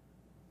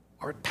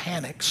 or it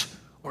panics,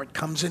 or it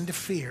comes into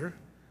fear,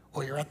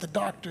 or you're at the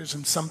doctor's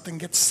and something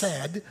gets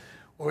said,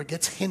 or it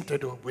gets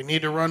hinted, or we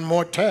need to run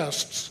more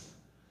tests,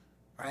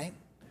 right?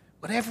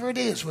 Whatever it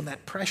is, when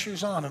that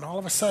pressure's on, and all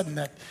of a sudden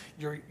that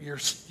your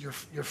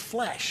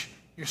flesh,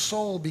 your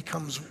soul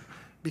becomes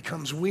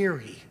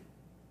weary,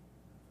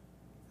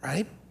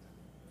 right?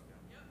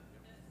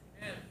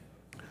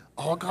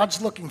 All God's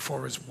looking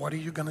for is, what are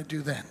you going to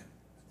do then?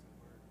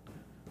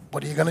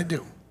 What are you going to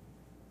do?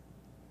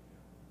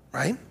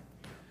 Right?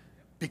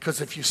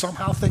 Because if you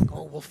somehow think,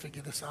 oh, we'll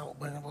figure this out,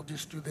 we'll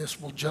just do this,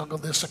 we'll juggle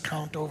this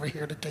account over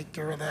here to take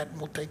care of that, and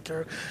we'll take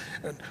care of,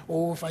 and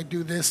oh, if I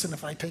do this, and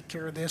if I take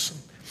care of this, and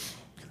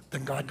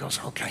then God goes,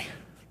 okay,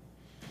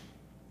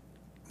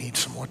 need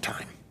some more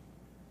time.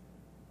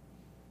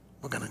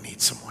 We're going to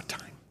need some more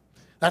time.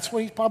 That's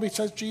what he probably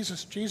says,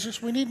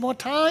 Jesus, we need more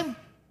time.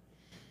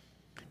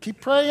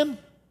 Keep praying.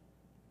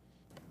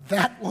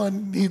 That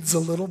one needs a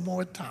little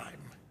more time.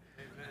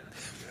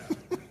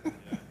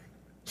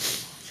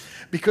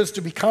 Because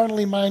to be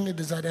carnally minded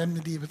is at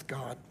enmity with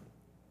God.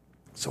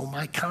 So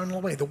my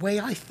carnal way, the way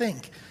I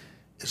think,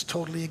 is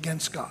totally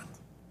against God.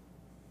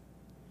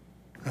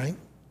 Right?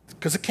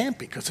 Because it can't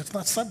be, because it's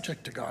not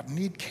subject to God.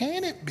 Need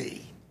can it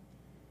be?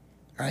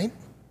 Right?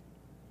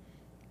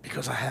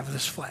 Because I have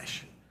this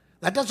flesh.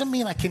 That doesn't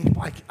mean I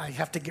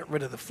have to get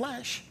rid of the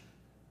flesh.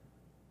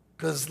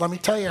 Because let me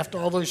tell you, after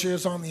all those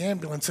years on the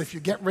ambulance, if you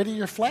get rid of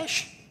your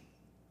flesh,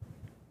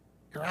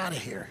 you're out of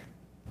here.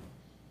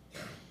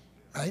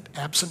 Right?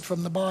 Absent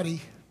from the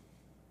body,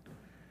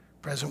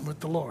 present with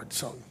the Lord.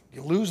 So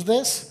you lose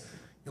this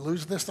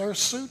earth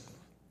suit,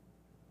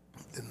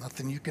 there's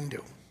nothing you can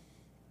do.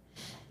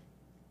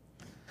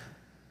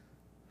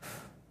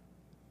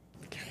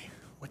 Okay,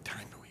 what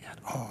time do we at?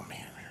 Oh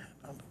man,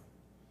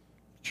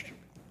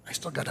 I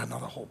still got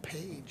another whole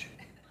page.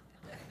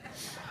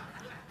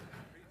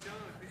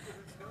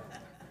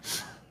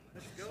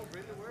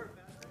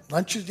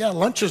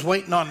 Lunch is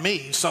waiting on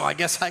me, so I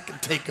guess I can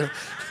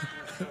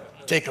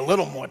take a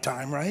little more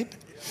time, right?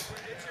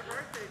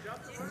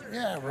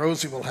 Yeah,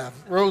 Rosie will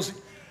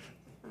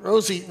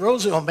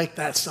make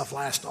that stuff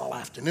last all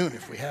afternoon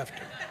if we have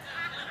to.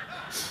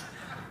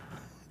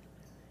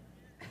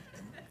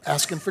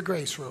 Asking for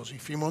grace, Rosie, a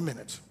few more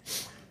minutes.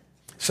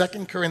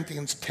 2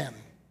 Corinthians 10,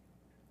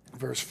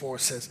 verse 4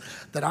 says,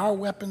 that our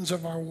weapons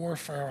of our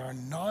warfare are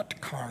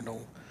not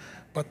carnal,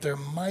 but they're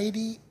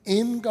mighty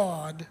in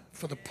God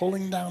for the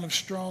pulling down of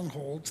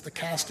strongholds, the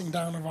casting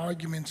down of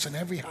arguments, and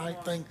every high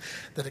thing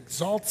that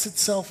exalts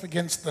itself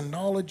against the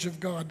knowledge of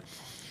God.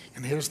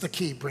 And here's the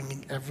key,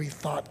 bringing every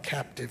thought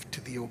captive to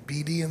the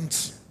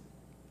obedience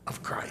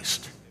of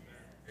Christ.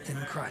 In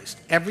Christ.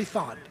 Every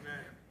thought.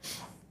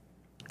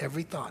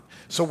 Every thought.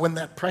 So when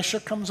that pressure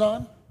comes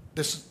on,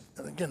 this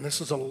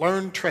is a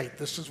learned trait.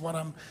 This is what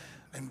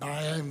and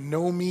by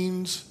no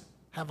means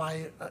have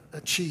I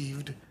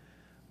achieved.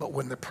 But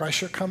when the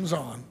pressure comes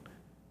on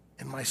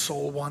and my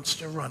soul wants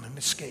to run and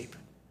escape,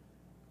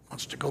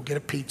 wants to go get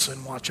a pizza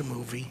and watch a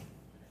movie,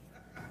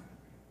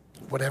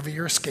 whatever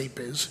your escape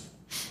is,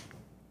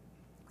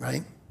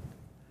 right?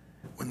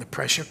 When the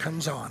pressure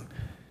comes on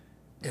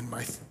in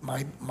my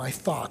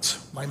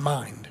thoughts, my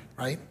mind,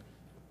 right?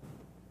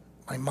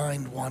 My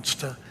mind wants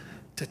to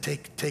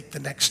take the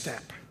next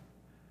step,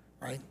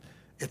 right?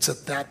 It's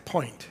at that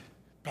point.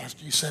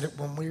 Pastor, you said it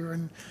when we were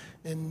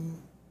in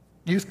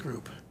youth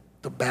group.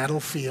 The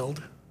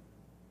battlefield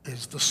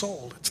is the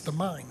soul. It's the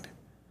mind,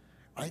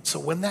 right? So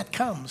when that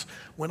comes,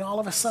 when all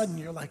of a sudden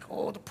you're like,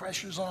 oh, the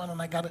pressure's on,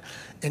 and I got to,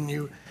 and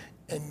you,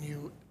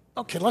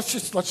 okay, let's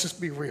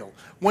just be real.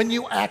 When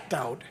you act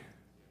out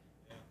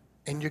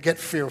and you get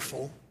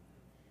fearful,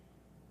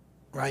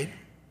 right?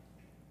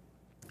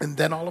 And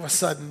then all of a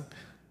sudden,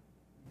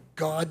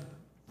 God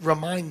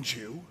reminds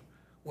you,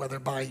 whether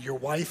by your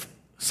wife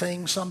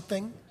saying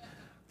something,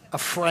 a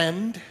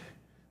friend,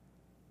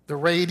 the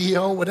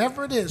radio,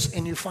 whatever it is,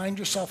 and you find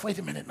yourself, wait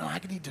a minute, no,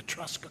 I need to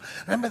trust God.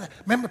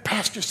 Remember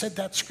Pastor said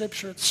that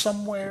scripture, it's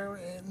somewhere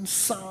in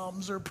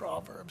Psalms or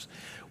Proverbs.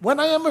 When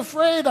I am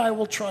afraid, I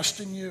will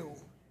trust in you.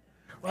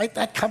 Right?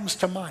 That comes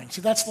to mind.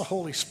 See, that's the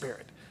Holy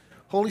Spirit.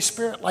 Holy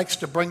Spirit likes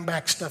to bring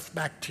back stuff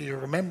back to your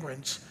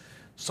remembrance,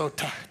 so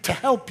to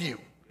help you,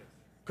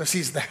 because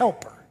he's the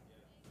helper.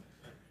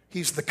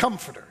 He's the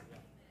comforter.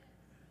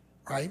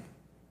 Right?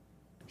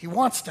 He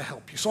wants to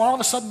help you. So all of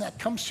a sudden that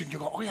comes to you, and you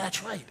go, oh yeah,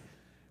 that's right.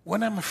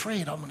 When I'm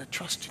afraid, I'm going to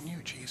trust in you,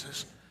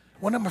 Jesus.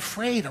 When I'm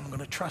afraid, I'm going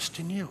to trust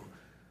in you.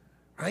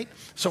 Right?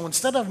 So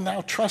instead of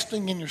now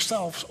trusting in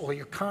yourselves or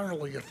your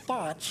carnal or your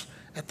thoughts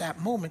at that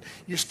moment,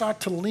 you start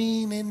to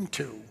lean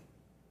into.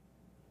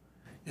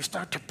 You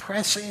start to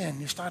press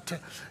in. You start to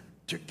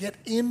get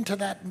into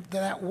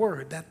that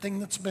word, that thing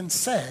that's been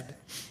said.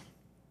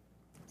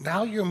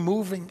 Now you're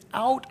moving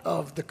out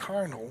of the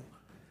carnal.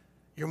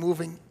 You're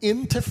moving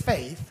into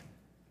faith.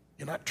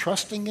 You're not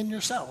trusting in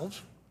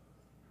yourselves.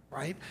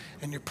 Right?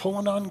 And you're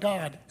pulling on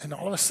God, and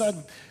all of a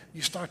sudden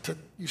you start to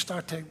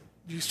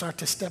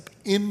step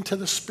into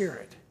the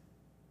Spirit.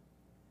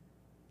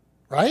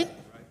 Right?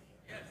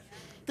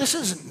 This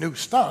isn't new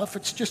stuff.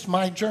 It's just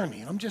my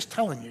journey. I'm just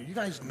telling you. You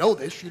guys know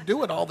this. You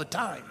do it all the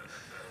time.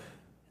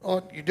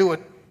 Or you do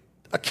it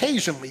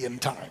occasionally in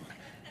time.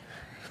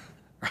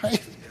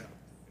 Right?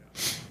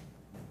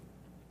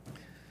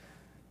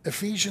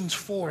 Ephesians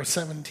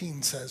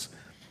 4:17 says,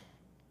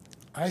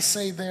 I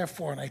say,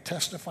 therefore, and I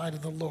testify to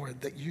the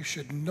Lord, that you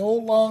should no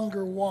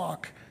longer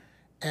walk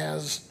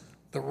as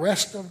the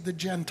rest of the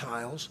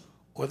Gentiles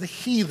or the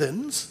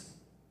heathens,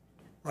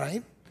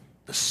 right?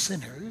 The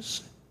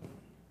sinners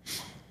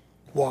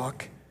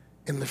walk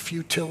in the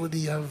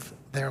futility of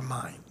their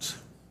minds.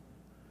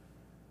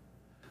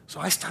 So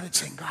I started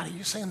saying, God, are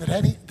you saying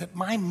that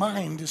my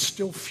mind is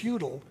still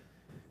futile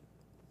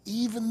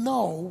even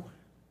though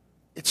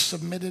it's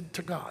submitted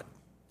to God?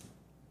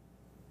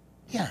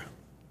 Yeah.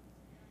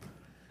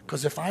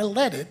 Because if I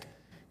let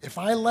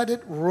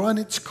it run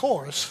its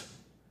course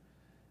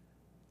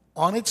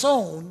on its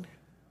own,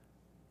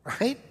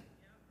 right?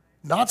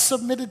 Not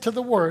submitted to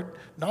the Word,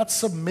 not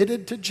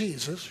submitted to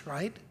Jesus,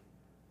 right?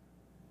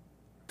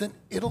 Then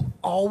it'll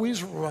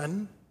always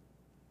run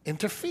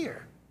into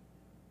fear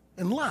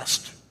and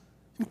lust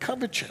and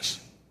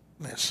covetousness.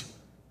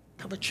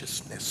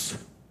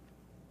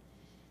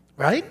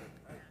 Right?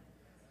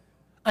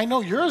 I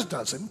know yours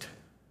doesn't,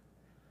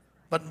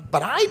 but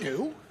I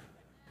do,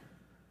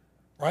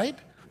 right?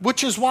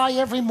 Which is why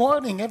every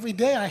morning, every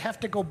day, I have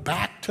to go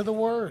back to the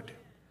Word.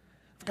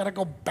 I've got to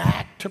go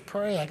back to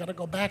pray. I've got to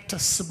go back to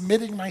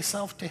submitting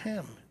myself to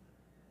Him,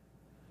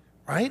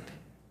 right?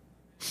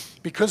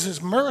 Because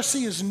His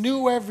mercy is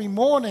new every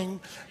morning.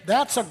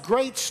 That's a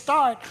great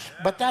start,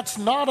 but that's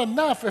not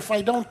enough if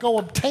I don't go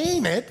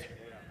obtain it,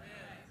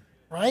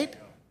 right?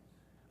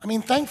 I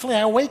mean, thankfully,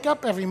 I wake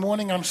up every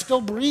morning, I'm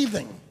still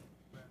breathing.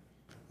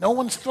 No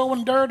one's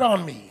throwing dirt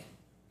on me,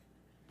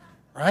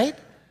 right?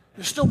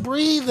 You're still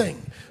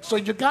breathing. So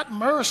you got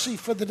mercy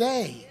for the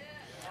day.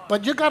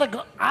 But you got to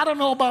go, I don't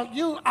know about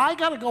you, I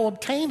got to go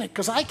obtain it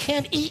because I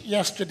can't eat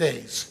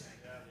yesterday's.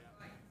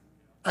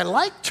 I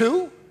like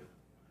to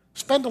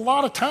spend a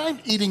lot of time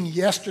eating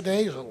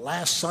yesterday's or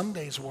last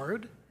Sunday's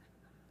word.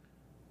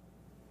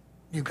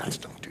 You guys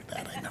don't do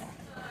that, I know.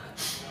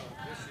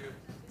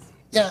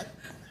 Yeah.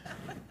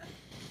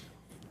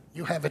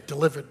 You have it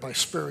delivered by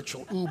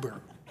spiritual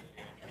Uber.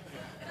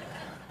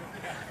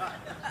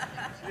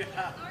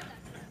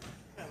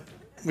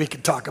 We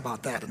could talk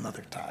about that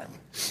another time.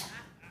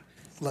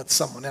 Let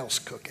someone else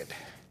cook it.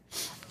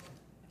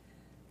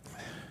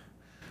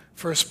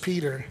 1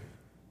 Peter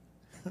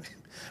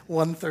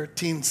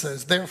 1:13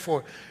 says,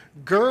 therefore,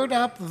 gird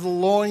up the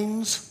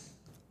loins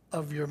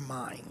of your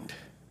mind.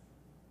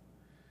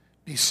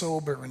 Be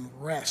sober and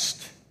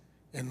rest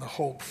in the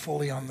hope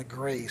fully on the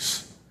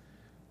grace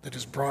that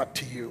is brought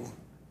to you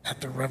at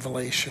the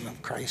revelation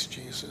of Christ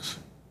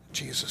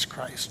Jesus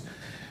Christ.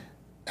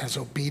 As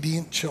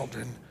obedient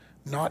children,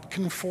 not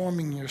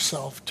conforming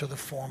yourself to the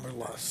former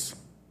lusts.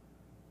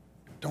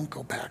 Don't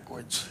go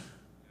backwards.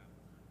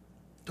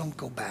 Don't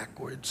go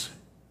backwards.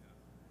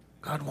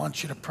 God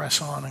wants you to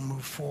press on and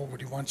move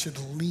forward. He wants you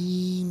to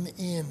lean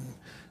in,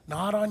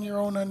 not on your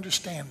own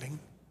understanding,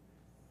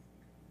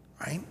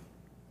 right?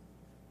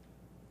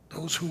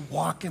 Those who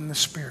walk in the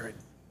Spirit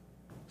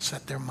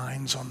set their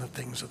minds on the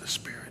things of the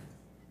Spirit,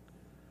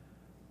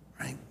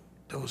 right?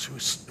 Those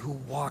who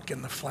walk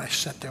in the flesh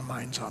set their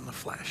minds on the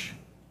flesh,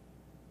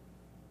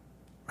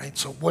 right?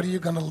 So what are you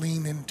going to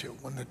lean into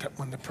when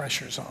the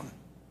pressure's on?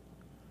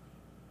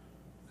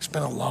 I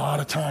spent a lot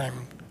of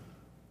time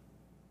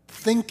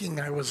thinking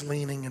I was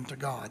leaning into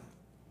God,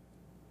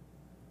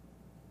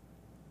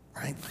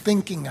 right?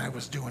 Thinking I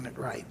was doing it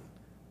right,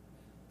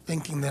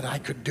 thinking that I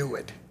could do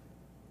it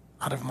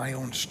out of my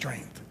own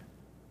strength.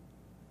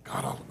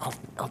 God,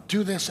 I'll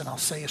do this and I'll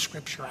say a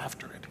scripture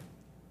after it.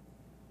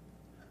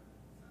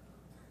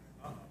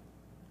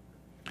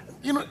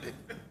 You know,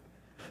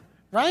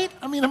 right?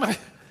 I mean,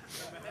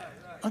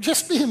 I'm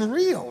just being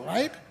real,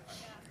 right?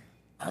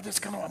 I'm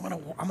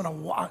gonna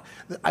walk.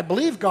 I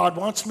believe God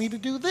wants me to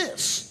do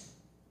this,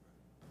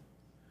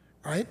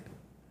 right?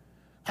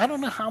 I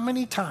don't know how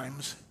many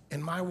times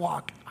in my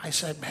walk I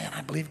said, man,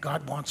 I believe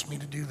God wants me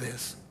to do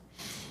this.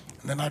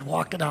 And then I'd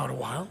walk it out a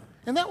while.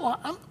 And that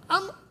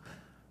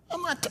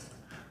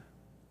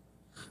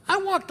I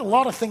walked a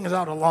lot of things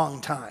out a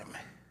long time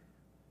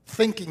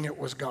thinking it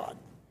was God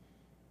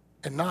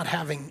and not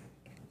having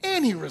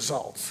any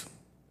results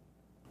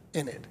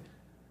in it.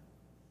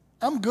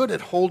 I'm good at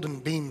holding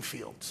bean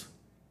fields,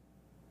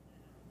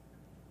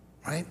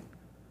 right?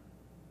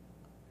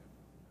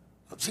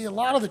 See, a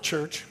lot of the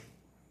church,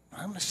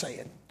 I'm going to say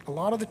it, a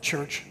lot of the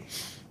church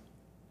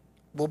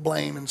will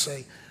blame and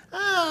say,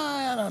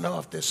 I don't know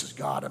if this is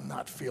God, I'm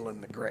not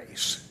feeling the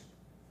grace.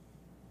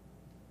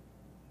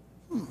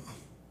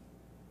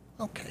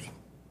 Okay.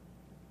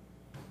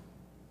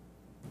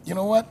 You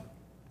know what?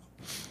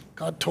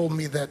 God told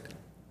me that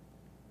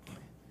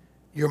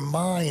your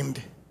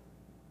mind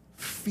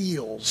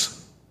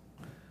feels,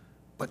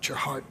 but your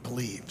heart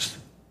believes.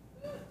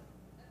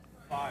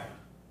 Fire.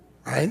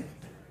 Right?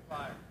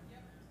 Fire.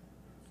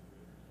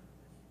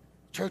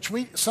 Church,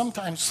 at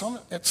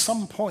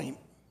some point,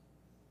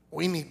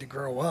 we need to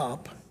grow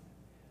up.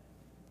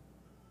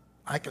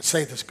 I could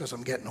say this because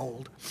I'm getting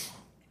old.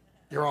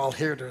 You're all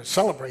here to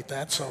celebrate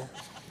that, so.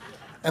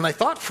 And I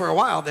thought for a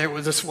while we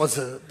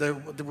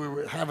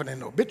were having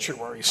an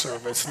obituary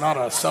service, not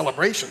a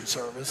celebration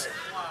service.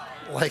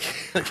 Like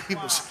he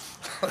was.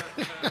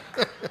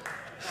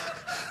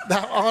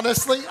 Now,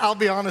 honestly, I'll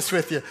be honest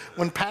with you.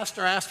 When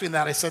Pastor asked me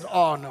that, I said,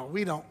 "Oh no,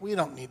 we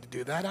don't need to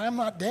do that. I'm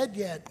not dead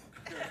yet.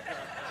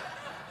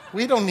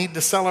 We don't need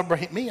to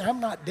celebrate me. I'm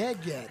not dead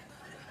yet.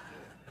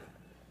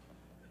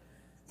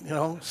 You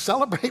know,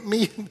 celebrate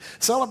me,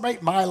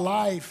 celebrate my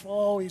life.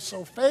 Oh, he's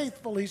so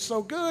faithful, he's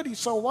so good, he's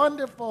so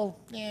wonderful.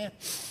 Yeah,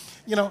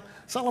 you know,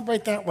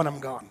 celebrate that when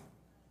I'm gone.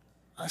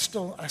 I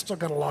still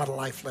got a lot of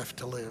life left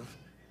to live.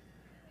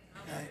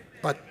 Right?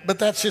 But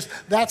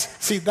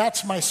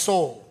that's my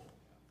soul.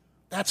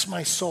 That's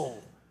my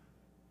soul.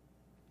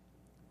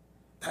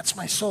 That's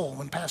my soul.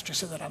 When Pastor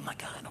said that, I'm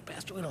like, no,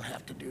 Pastor, we don't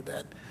have to do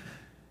that.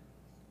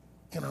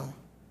 You know,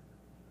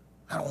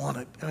 I don't want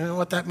to. You know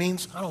what that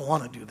means? I don't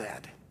want to do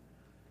that.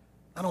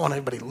 I don't want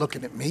anybody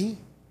looking at me.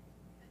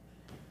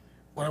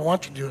 What I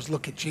want you to do is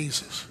look at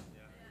Jesus,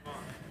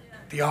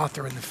 the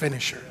author and the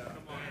finisher.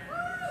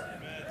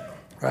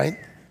 Right?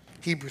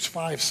 Hebrews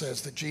 5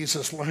 says that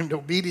Jesus learned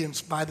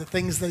obedience by the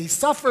things that he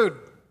suffered.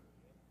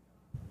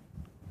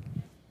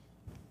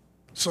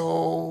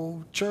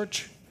 So,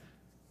 church,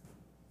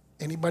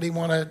 anybody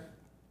want to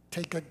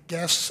take a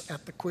guess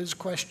at the quiz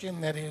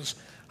question? That is,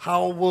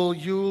 how will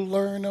you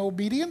learn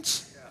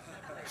obedience?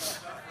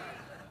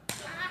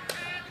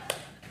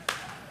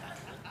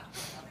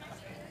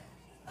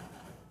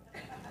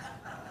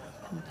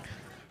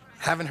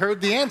 Haven't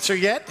heard the answer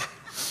yet.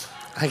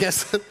 I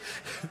guess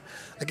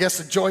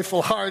a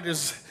joyful heart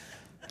is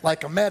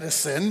like a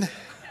medicine.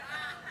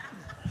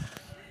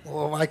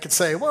 Or I could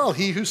say, well,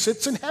 he who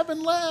sits in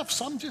heaven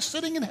laughs. I'm just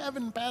sitting in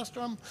heaven, Pastor.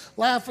 I'm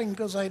laughing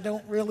because I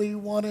don't really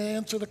want to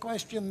answer the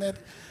question that.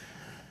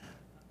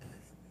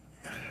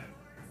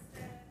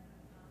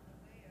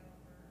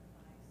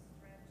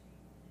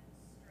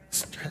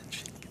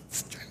 Stretching.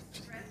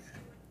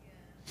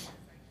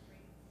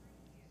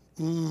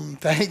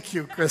 Thank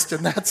you,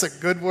 Kristen. That's a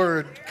good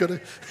word.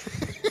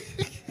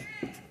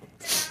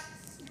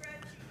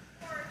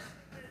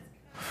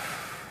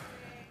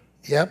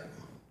 Yep.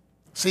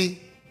 See,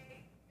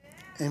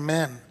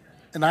 amen.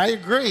 And I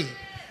agree.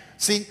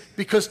 See,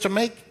 because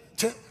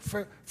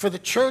for the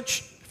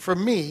church, for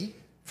me,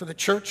 for the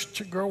church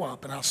to grow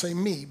up, and I'll say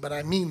me, but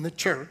I mean the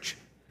church,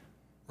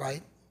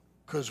 right?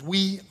 Because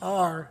we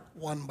are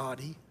one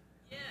body,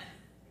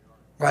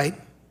 right?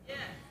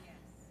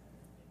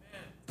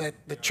 That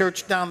the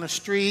church down the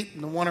street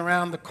and the one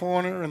around the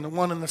corner and the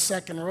one in the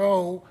second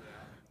row,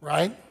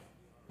 right?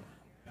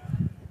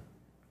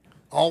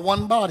 All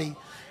one body.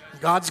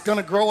 God's going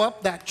to grow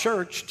up that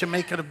church to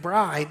make it a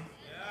bride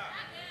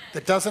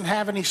that doesn't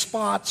have any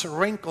spots or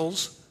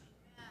wrinkles.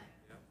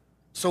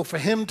 So for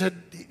him to,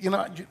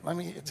 let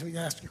me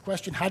ask you a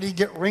question. How do you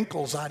get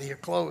wrinkles out of your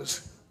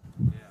clothes?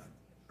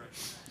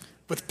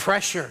 With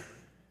pressure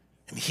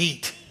and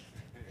heat.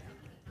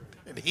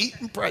 And heat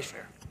and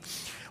pressure.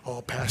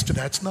 Oh, Pastor,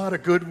 that's not a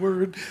good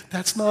word.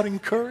 That's not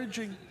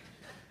encouraging.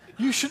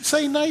 You should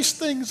say nice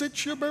things.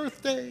 It's your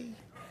birthday.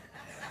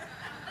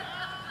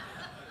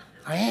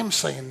 I am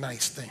saying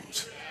nice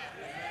things.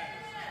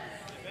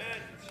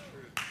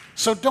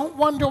 So don't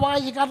wonder why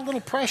you got a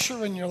little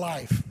pressure in your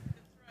life.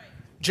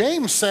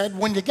 James said,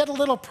 when you get a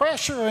little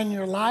pressure in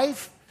your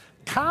life,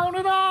 count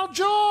it all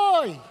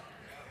joy.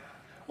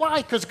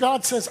 Why? Because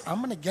God says, I'm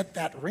going to get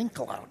that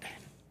wrinkle out.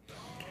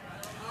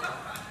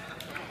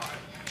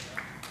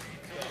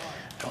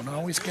 Don't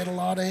always get a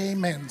lot of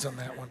amens on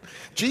that one.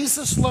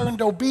 Jesus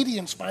learned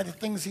obedience by the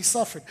things he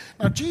suffered.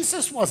 Now,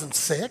 Jesus wasn't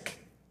sick.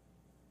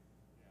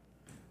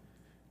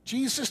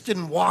 Jesus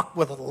didn't walk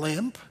with a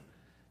limp,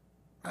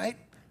 right?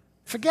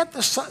 Forget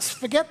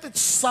that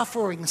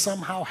suffering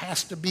somehow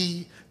has to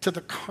be to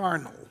the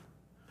carnal.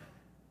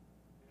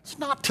 It's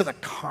not to the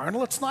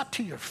carnal. It's not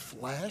to your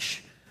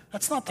flesh.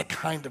 That's not the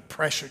kind of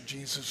pressure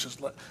Jesus is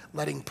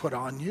letting put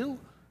on you.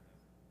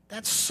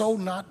 That's so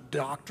not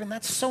doctrine.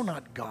 That's so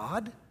not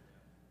God.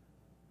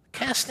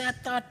 Cast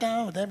that thought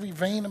down with every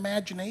vain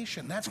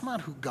imagination. That's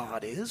not who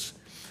God is.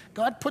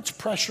 God puts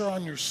pressure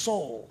on your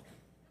soul.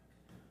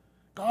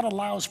 God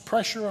allows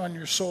pressure on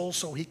your soul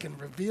so he can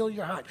reveal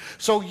your heart.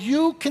 So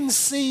you can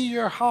see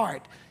your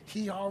heart.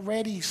 He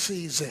already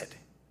sees it.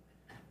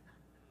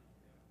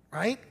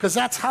 Right? Because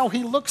that's how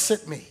he looks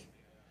at me.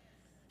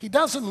 He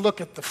doesn't look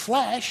at the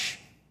flesh.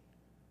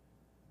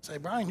 Say,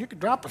 Brian, you can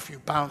drop a few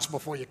pounds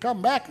before you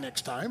come back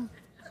next time.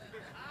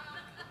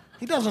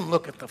 He doesn't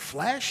look at the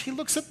flesh. He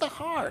looks at the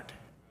heart.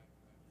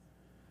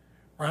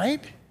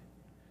 Right?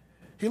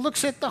 He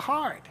looks at the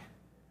heart.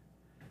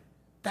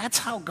 That's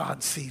how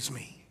God sees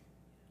me.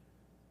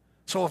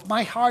 So if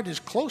my heart is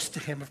close to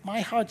him, if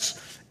my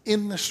heart's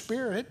in the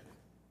Spirit,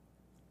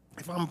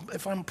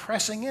 if I'm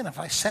pressing in, if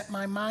I set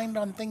my mind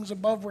on things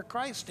above where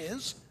Christ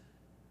is,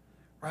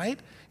 right?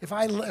 If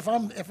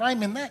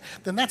I'm in that,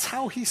 then that's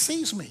how he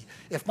sees me.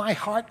 If my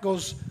heart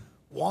goes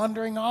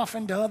wandering off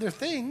into other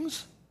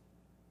things,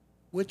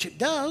 which it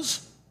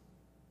does,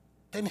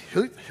 then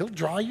he'll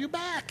draw you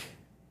back.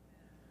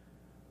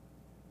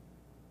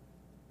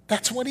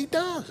 That's what he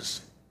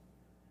does.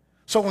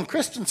 So when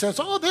Kristen says,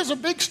 oh, there's a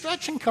big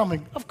stretching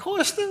coming, of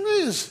course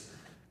there is,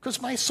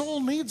 because my soul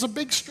needs a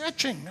big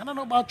stretching. I don't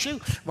know about you.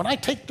 When I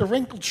take the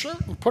wrinkled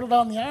shirt and put it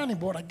on the ironing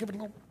board, I give it a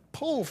little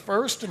pull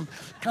first and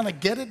kind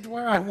of get it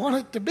where I want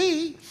it to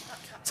be.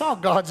 That's all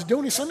God's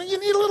doing. He's saying, you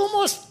need a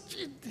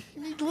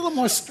little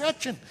more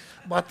stretching.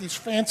 About these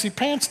fancy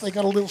pants, they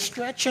got a little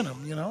stretch in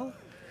them, you know.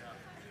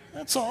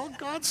 That's all.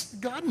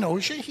 God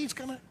knows you. He's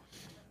going to.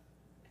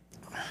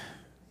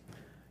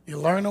 You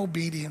learn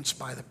obedience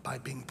by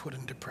being put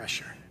into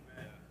pressure.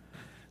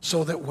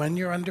 So that when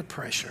you're under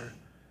pressure,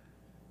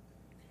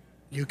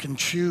 you can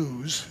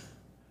choose.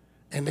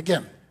 And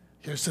again,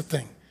 here's the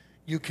thing.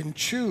 You can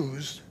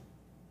choose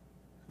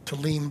to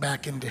lean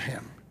back into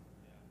him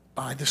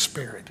by the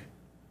Spirit.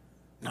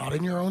 Not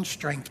in your own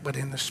strength, but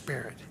in the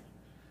Spirit.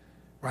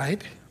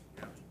 Right?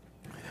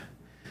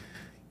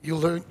 You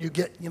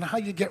know how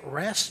you get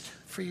rest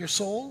for your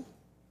soul?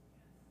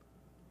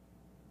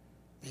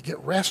 You get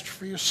rest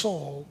for your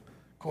soul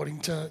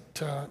According to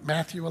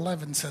Matthew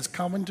 11 says,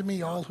 come unto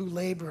me all who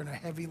labor and are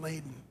heavy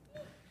laden.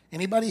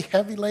 Anybody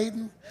heavy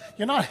laden?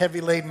 You're not heavy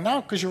laden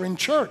now because you're in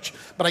church.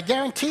 But I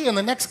guarantee you in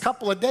the next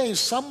couple of days,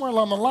 somewhere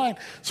along the line,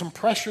 some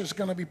pressure is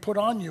going to be put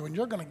on you and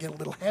you're going to get a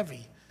little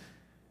heavy.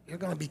 You're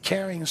going to be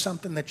carrying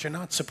something that you're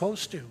not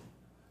supposed to.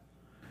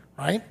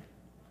 Right?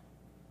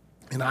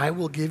 And I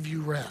will give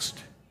you rest.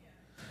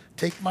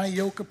 Take my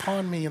yoke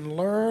upon me and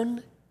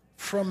learn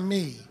from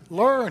me.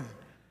 Learn.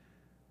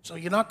 So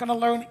you're not going to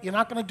learn, you're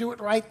not going to do it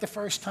right the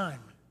first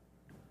time.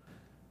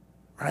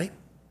 Right?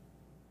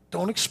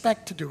 Don't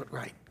expect to do it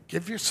right.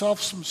 Give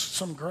yourself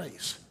some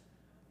grace.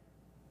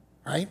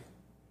 Right?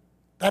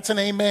 That's an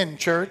amen,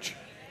 church.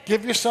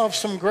 Give yourself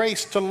some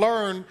grace to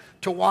learn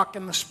to walk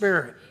in the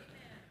Spirit.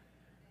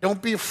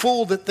 Don't be a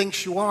fool that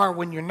thinks you are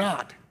when you're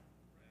not.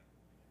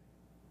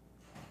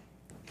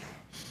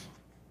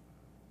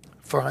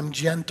 For I'm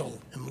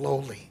gentle and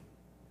lowly,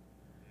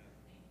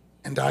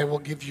 and I will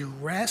give you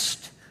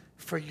rest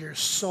for your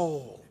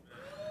soul.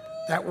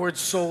 That word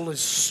soul is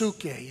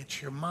suke.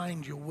 It's your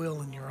mind, your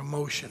will, and your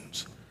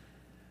emotions.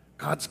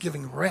 God's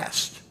giving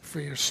rest for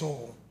your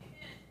soul.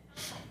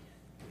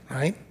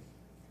 Right?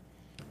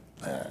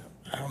 I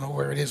don't know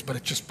where it is, but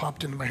it just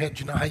popped into my head.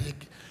 You know how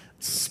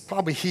it's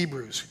probably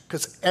Hebrews,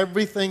 because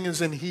everything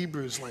is in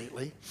Hebrews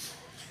lately,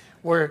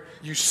 where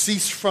you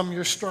cease from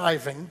your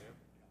striving,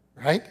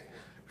 right?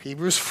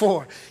 Hebrews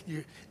 4.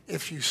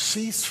 If you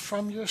cease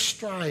from your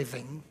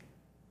striving,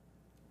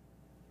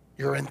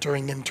 you're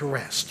entering into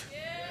rest.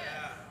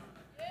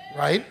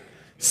 Right?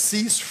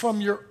 Cease from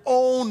your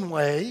own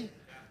way.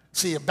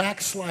 See, a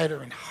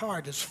backslider in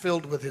heart is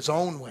filled with his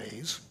own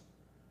ways.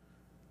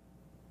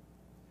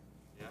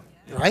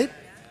 Right?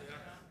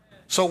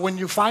 So when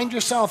you find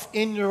yourself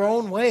in your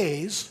own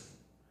ways,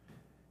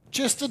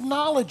 just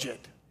acknowledge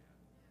it.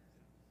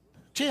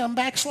 Gee, I'm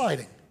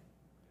backsliding.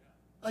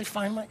 I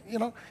find my,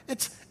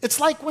 it's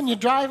like when you're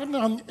driving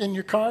in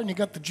your car and you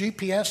got the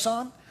GPS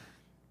on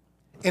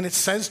and it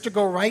says to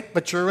go right,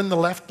 but you're in the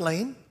left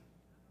lane,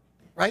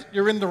 right?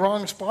 You're in the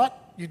wrong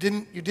spot. You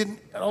didn't,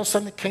 all of a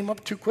sudden it came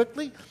up too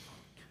quickly.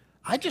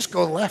 I just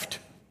go left.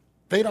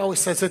 Fate always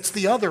says it's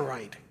the other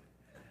right,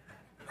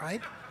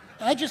 right?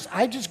 I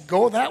just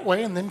go that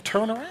way and then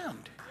turn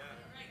around,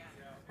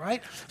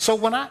 right? So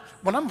when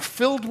I'm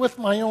filled with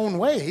my own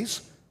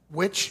ways,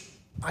 which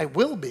I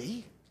will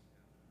be,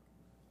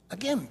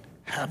 again,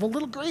 have a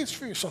little grace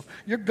for yourself.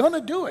 You're going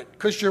to do it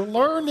because you're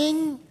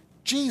learning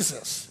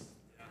Jesus.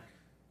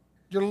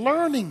 You're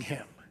learning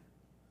him.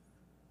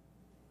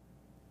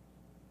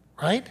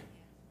 Right?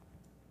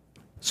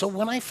 So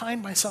when I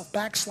find myself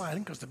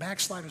backsliding, because the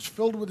backslider's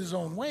filled with his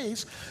own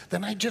ways,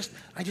 then I just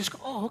go,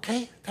 oh,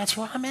 okay, that's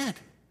where I'm at.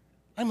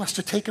 I must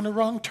have taken a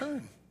wrong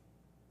turn.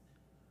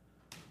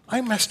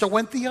 I must have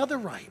went the other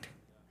right.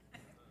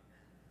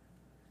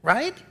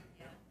 Right?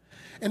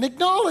 And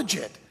acknowledge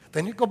it.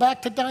 Then you go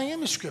back to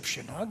Diana's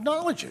scripture. I'll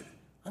acknowledge it.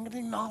 I'm going to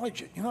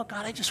acknowledge it. You know,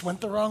 God, I just went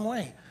the wrong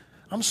way.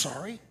 I'm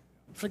sorry.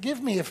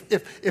 Forgive me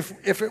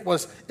if it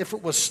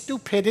was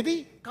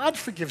stupidity. God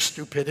forgives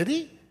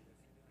stupidity.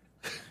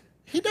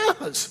 He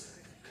does.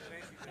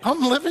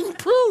 I'm living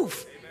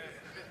proof.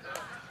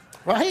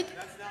 Right?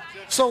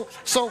 So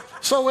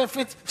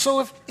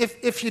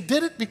if you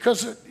did it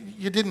because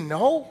you didn't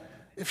know,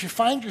 if you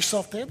find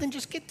yourself there, then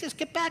just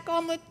get back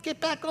on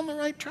the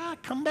right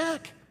track. Come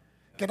back.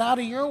 Get out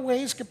of your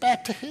ways, get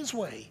back to his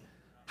way.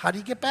 How do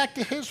you get back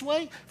to his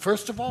way?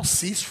 First of all,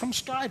 cease from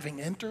striving,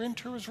 enter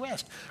into his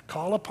rest,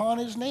 call upon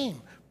his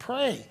name,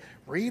 pray,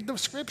 read the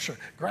scripture,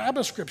 grab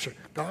a scripture.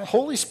 The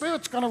Holy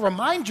Spirit's going to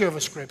remind you of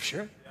a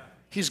scripture.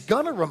 He's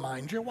going to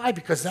remind you. Why?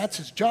 Because that's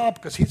his job,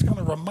 because he's going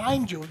to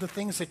remind you of the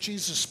things that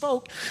Jesus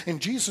spoke. And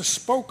Jesus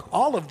spoke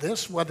all of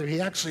this, whether he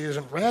actually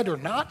isn't read or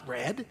not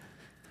read,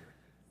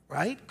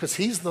 right? Because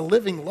he's the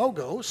living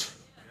logos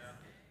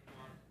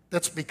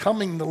that's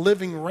becoming the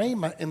living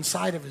rhema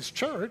inside of his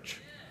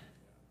church,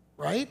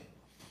 right?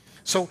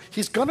 So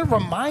he's going to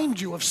remind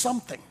you of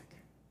something.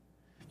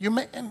 You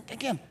may, and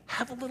again,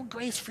 have a little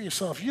grace for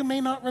yourself. You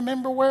may not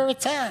remember where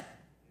it's at.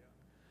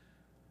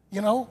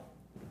 You know,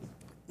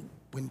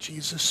 when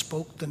Jesus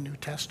spoke the New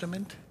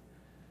Testament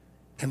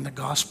in the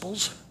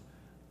Gospels,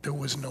 there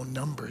was no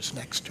numbers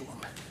next to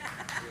him.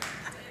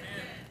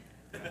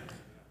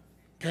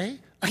 Okay?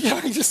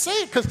 I just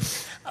say it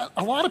because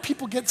a lot of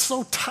people get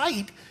so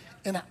tight,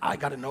 and I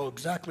got to know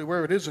exactly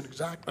where it is and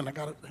I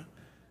got to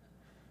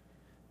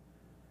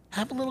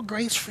have a little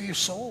grace for your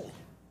soul.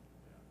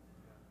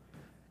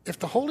 If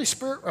the Holy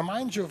Spirit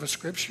reminds you of a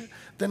scripture,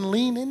 then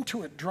lean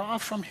into it. Draw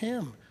from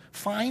him.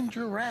 Find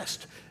your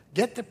rest.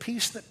 Get the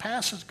peace that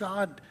passes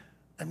God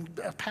and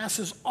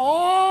passes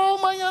all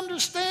my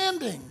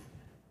understanding.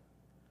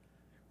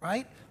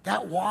 Right?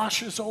 That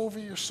washes over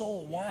your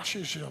soul,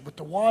 washes you with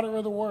the water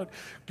of the word,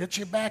 gets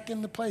you back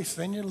into place.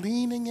 Then you're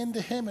leaning into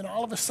him, and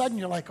all of a sudden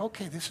you're like,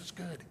 okay, this is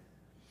good.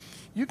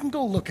 You can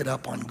go look it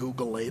up on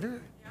Google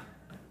later.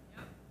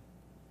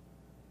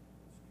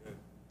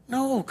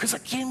 No, because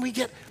again,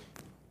 I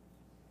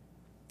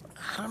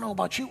don't know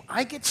about you,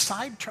 I get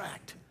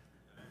sidetracked.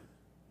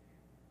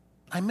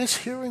 I miss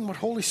hearing what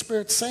Holy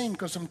Spirit's saying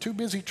because I'm too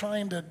busy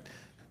trying to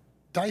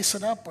dice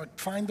it up or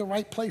find the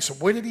right place. Or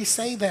where did he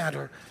say that?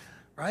 Or,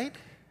 right?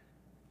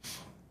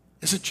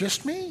 Is it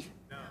just me?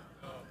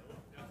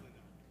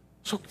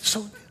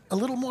 So a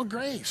little more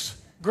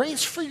grace.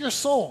 Grace for your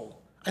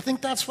soul. I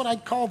think that's what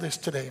I'd call this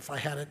today if I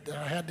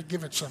had to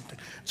give it something.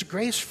 It's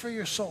grace for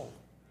your soul.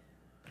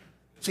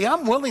 See,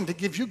 I'm willing to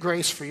give you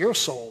grace for your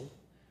soul.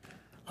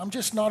 I'm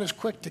just not as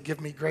quick to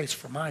give me grace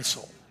for my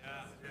soul.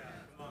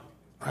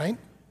 Right?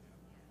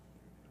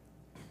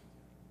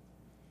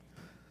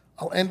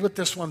 I'll end with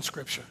this one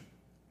scripture.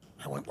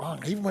 I went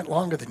long. I even went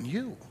longer than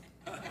you.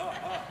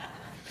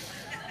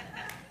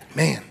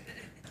 Man.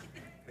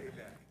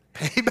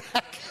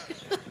 Payback.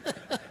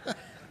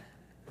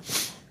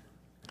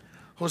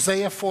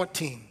 Hosea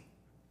 14.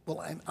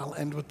 Well, I'll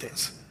end with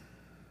this.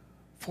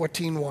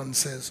 14:1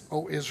 says,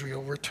 O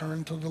Israel,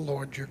 return to the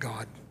Lord your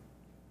God,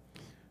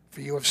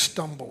 for you have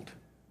stumbled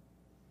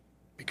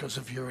because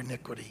of your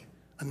iniquity.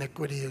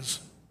 Iniquity is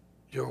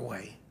your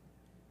way,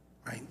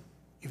 right?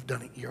 You've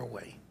done it your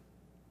way,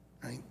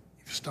 right?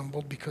 You've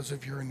stumbled because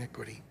of your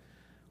iniquity.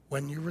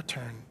 When you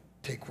return,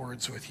 take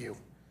words with you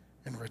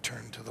and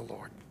return to the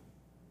Lord.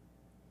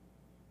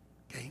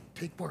 Okay?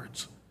 Take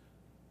words.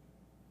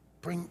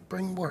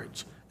 Bring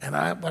words. And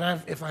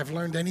if I've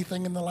learned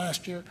anything in the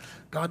last year,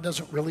 God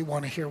doesn't really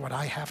want to hear what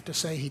I have to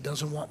say. He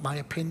doesn't want my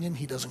opinion.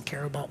 He doesn't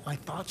care about my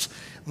thoughts.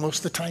 Most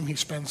of the time, he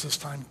spends his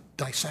time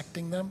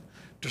dissecting them,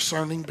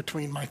 discerning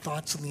between my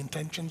thoughts and the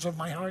intentions of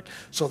my heart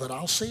so that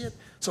I'll see it.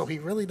 So he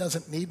really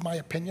doesn't need my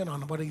opinion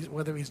on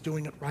whether he's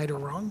doing it right or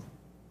wrong.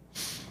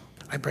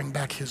 I bring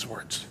back his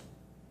words.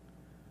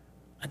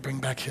 I bring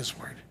back his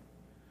word.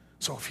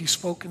 So if he's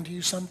spoken to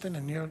you something,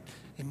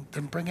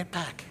 then bring it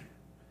back.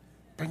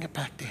 Bring it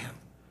back to him.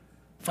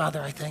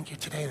 Father, I thank you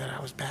today that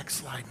I was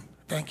backsliding.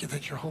 Thank you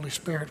that your Holy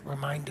Spirit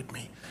reminded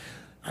me.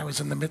 I was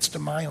in the midst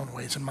of my own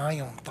ways and my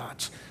own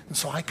thoughts. And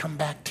so I come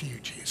back to you,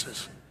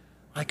 Jesus.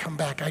 I come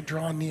back. I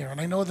draw near.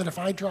 And I know that if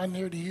I draw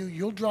near to you,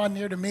 you'll draw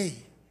near to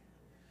me.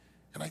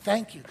 And I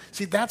thank you.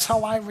 See, that's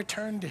how I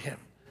return to him.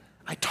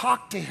 I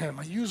talk to him.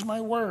 I use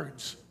my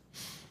words.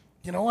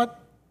 You know what?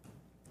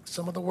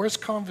 Some of the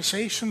worst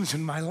conversations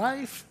in my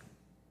life,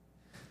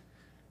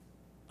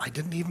 I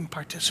didn't even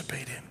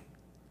participate in.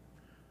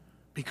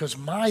 Because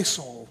my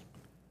soul,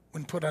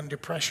 when put under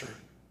pressure,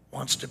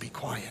 wants to be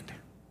quiet.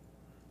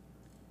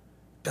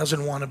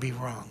 Doesn't want to be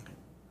wrong.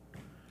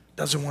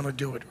 Doesn't want to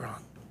do it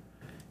wrong.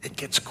 It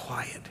gets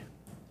quiet.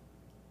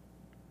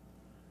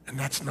 And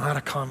that's not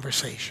a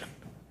conversation.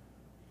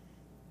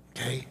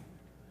 Okay?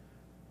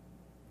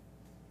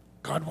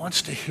 God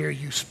wants to hear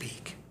you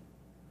speak.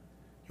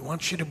 He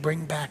wants you to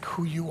bring back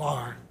who you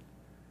are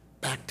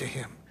back to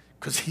him.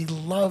 Because he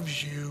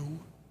loves you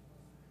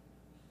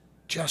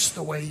just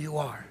the way you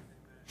are.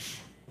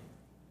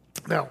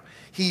 Now,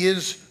 he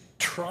is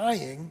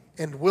trying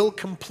and will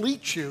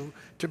complete you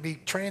to be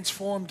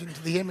transformed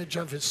into the image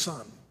of his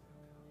son.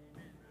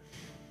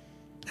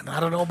 And I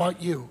don't know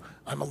about you,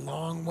 I'm a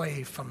long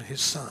way from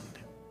his son.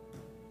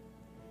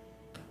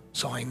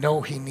 So I know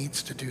he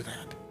needs to do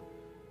that.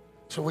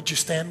 So would you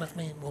stand with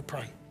me and we'll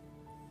pray.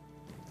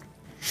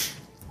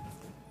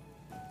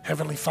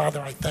 Heavenly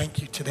Father, I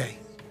thank you today.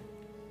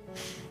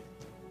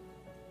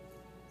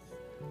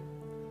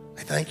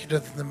 I thank you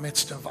that in the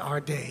midst of our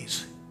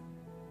days,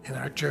 in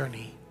our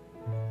journey,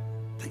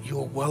 that you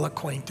are well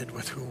acquainted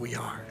with who we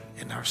are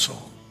in our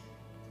soul.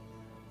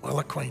 Well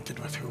acquainted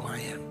with who I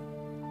am.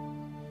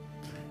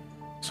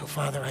 So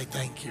Father, I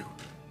thank you.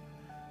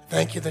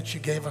 Thank you that you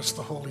gave us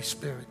the Holy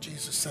Spirit.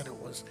 Jesus said it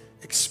was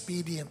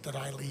expedient that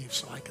I leave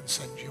so I can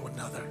send you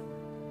another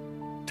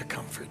to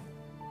comfort,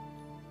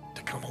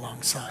 to come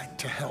alongside,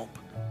 to help,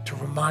 to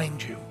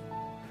remind you.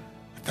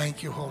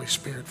 Thank you, Holy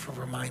Spirit, for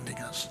reminding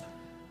us.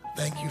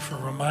 Thank you for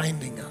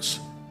reminding us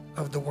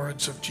of the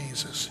words of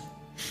Jesus.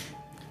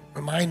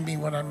 Remind me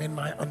when I'm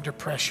under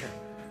pressure,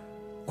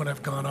 when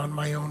I've gone on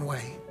my own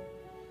way,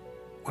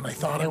 when I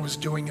thought I was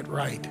doing it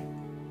right,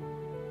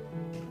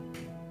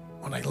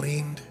 when I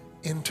leaned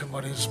into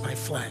what is my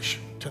flesh,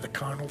 to the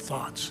carnal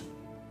thoughts.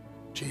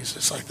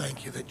 Jesus, I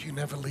thank you that you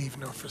never leave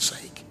nor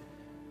forsake.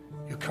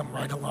 You come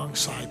right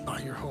alongside by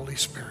your Holy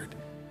Spirit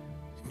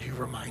and you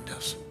remind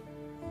us.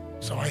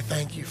 So I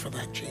thank you for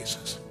that,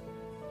 Jesus.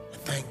 I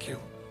thank you.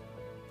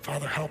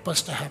 Father, help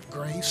us to have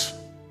grace.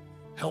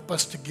 Help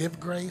us to give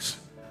grace.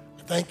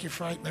 I thank you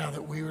for right now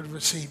that we would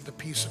receive the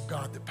peace of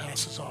God that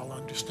passes all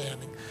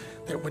understanding,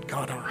 that would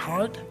guard our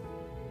heart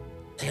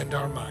and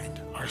our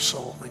mind, our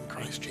soul in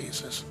Christ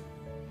Jesus.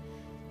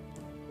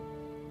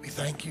 We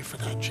thank you for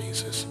that,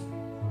 Jesus.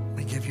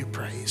 We give you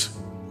praise.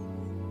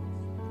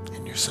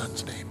 In your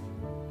Son's name,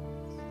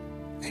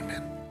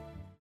 amen.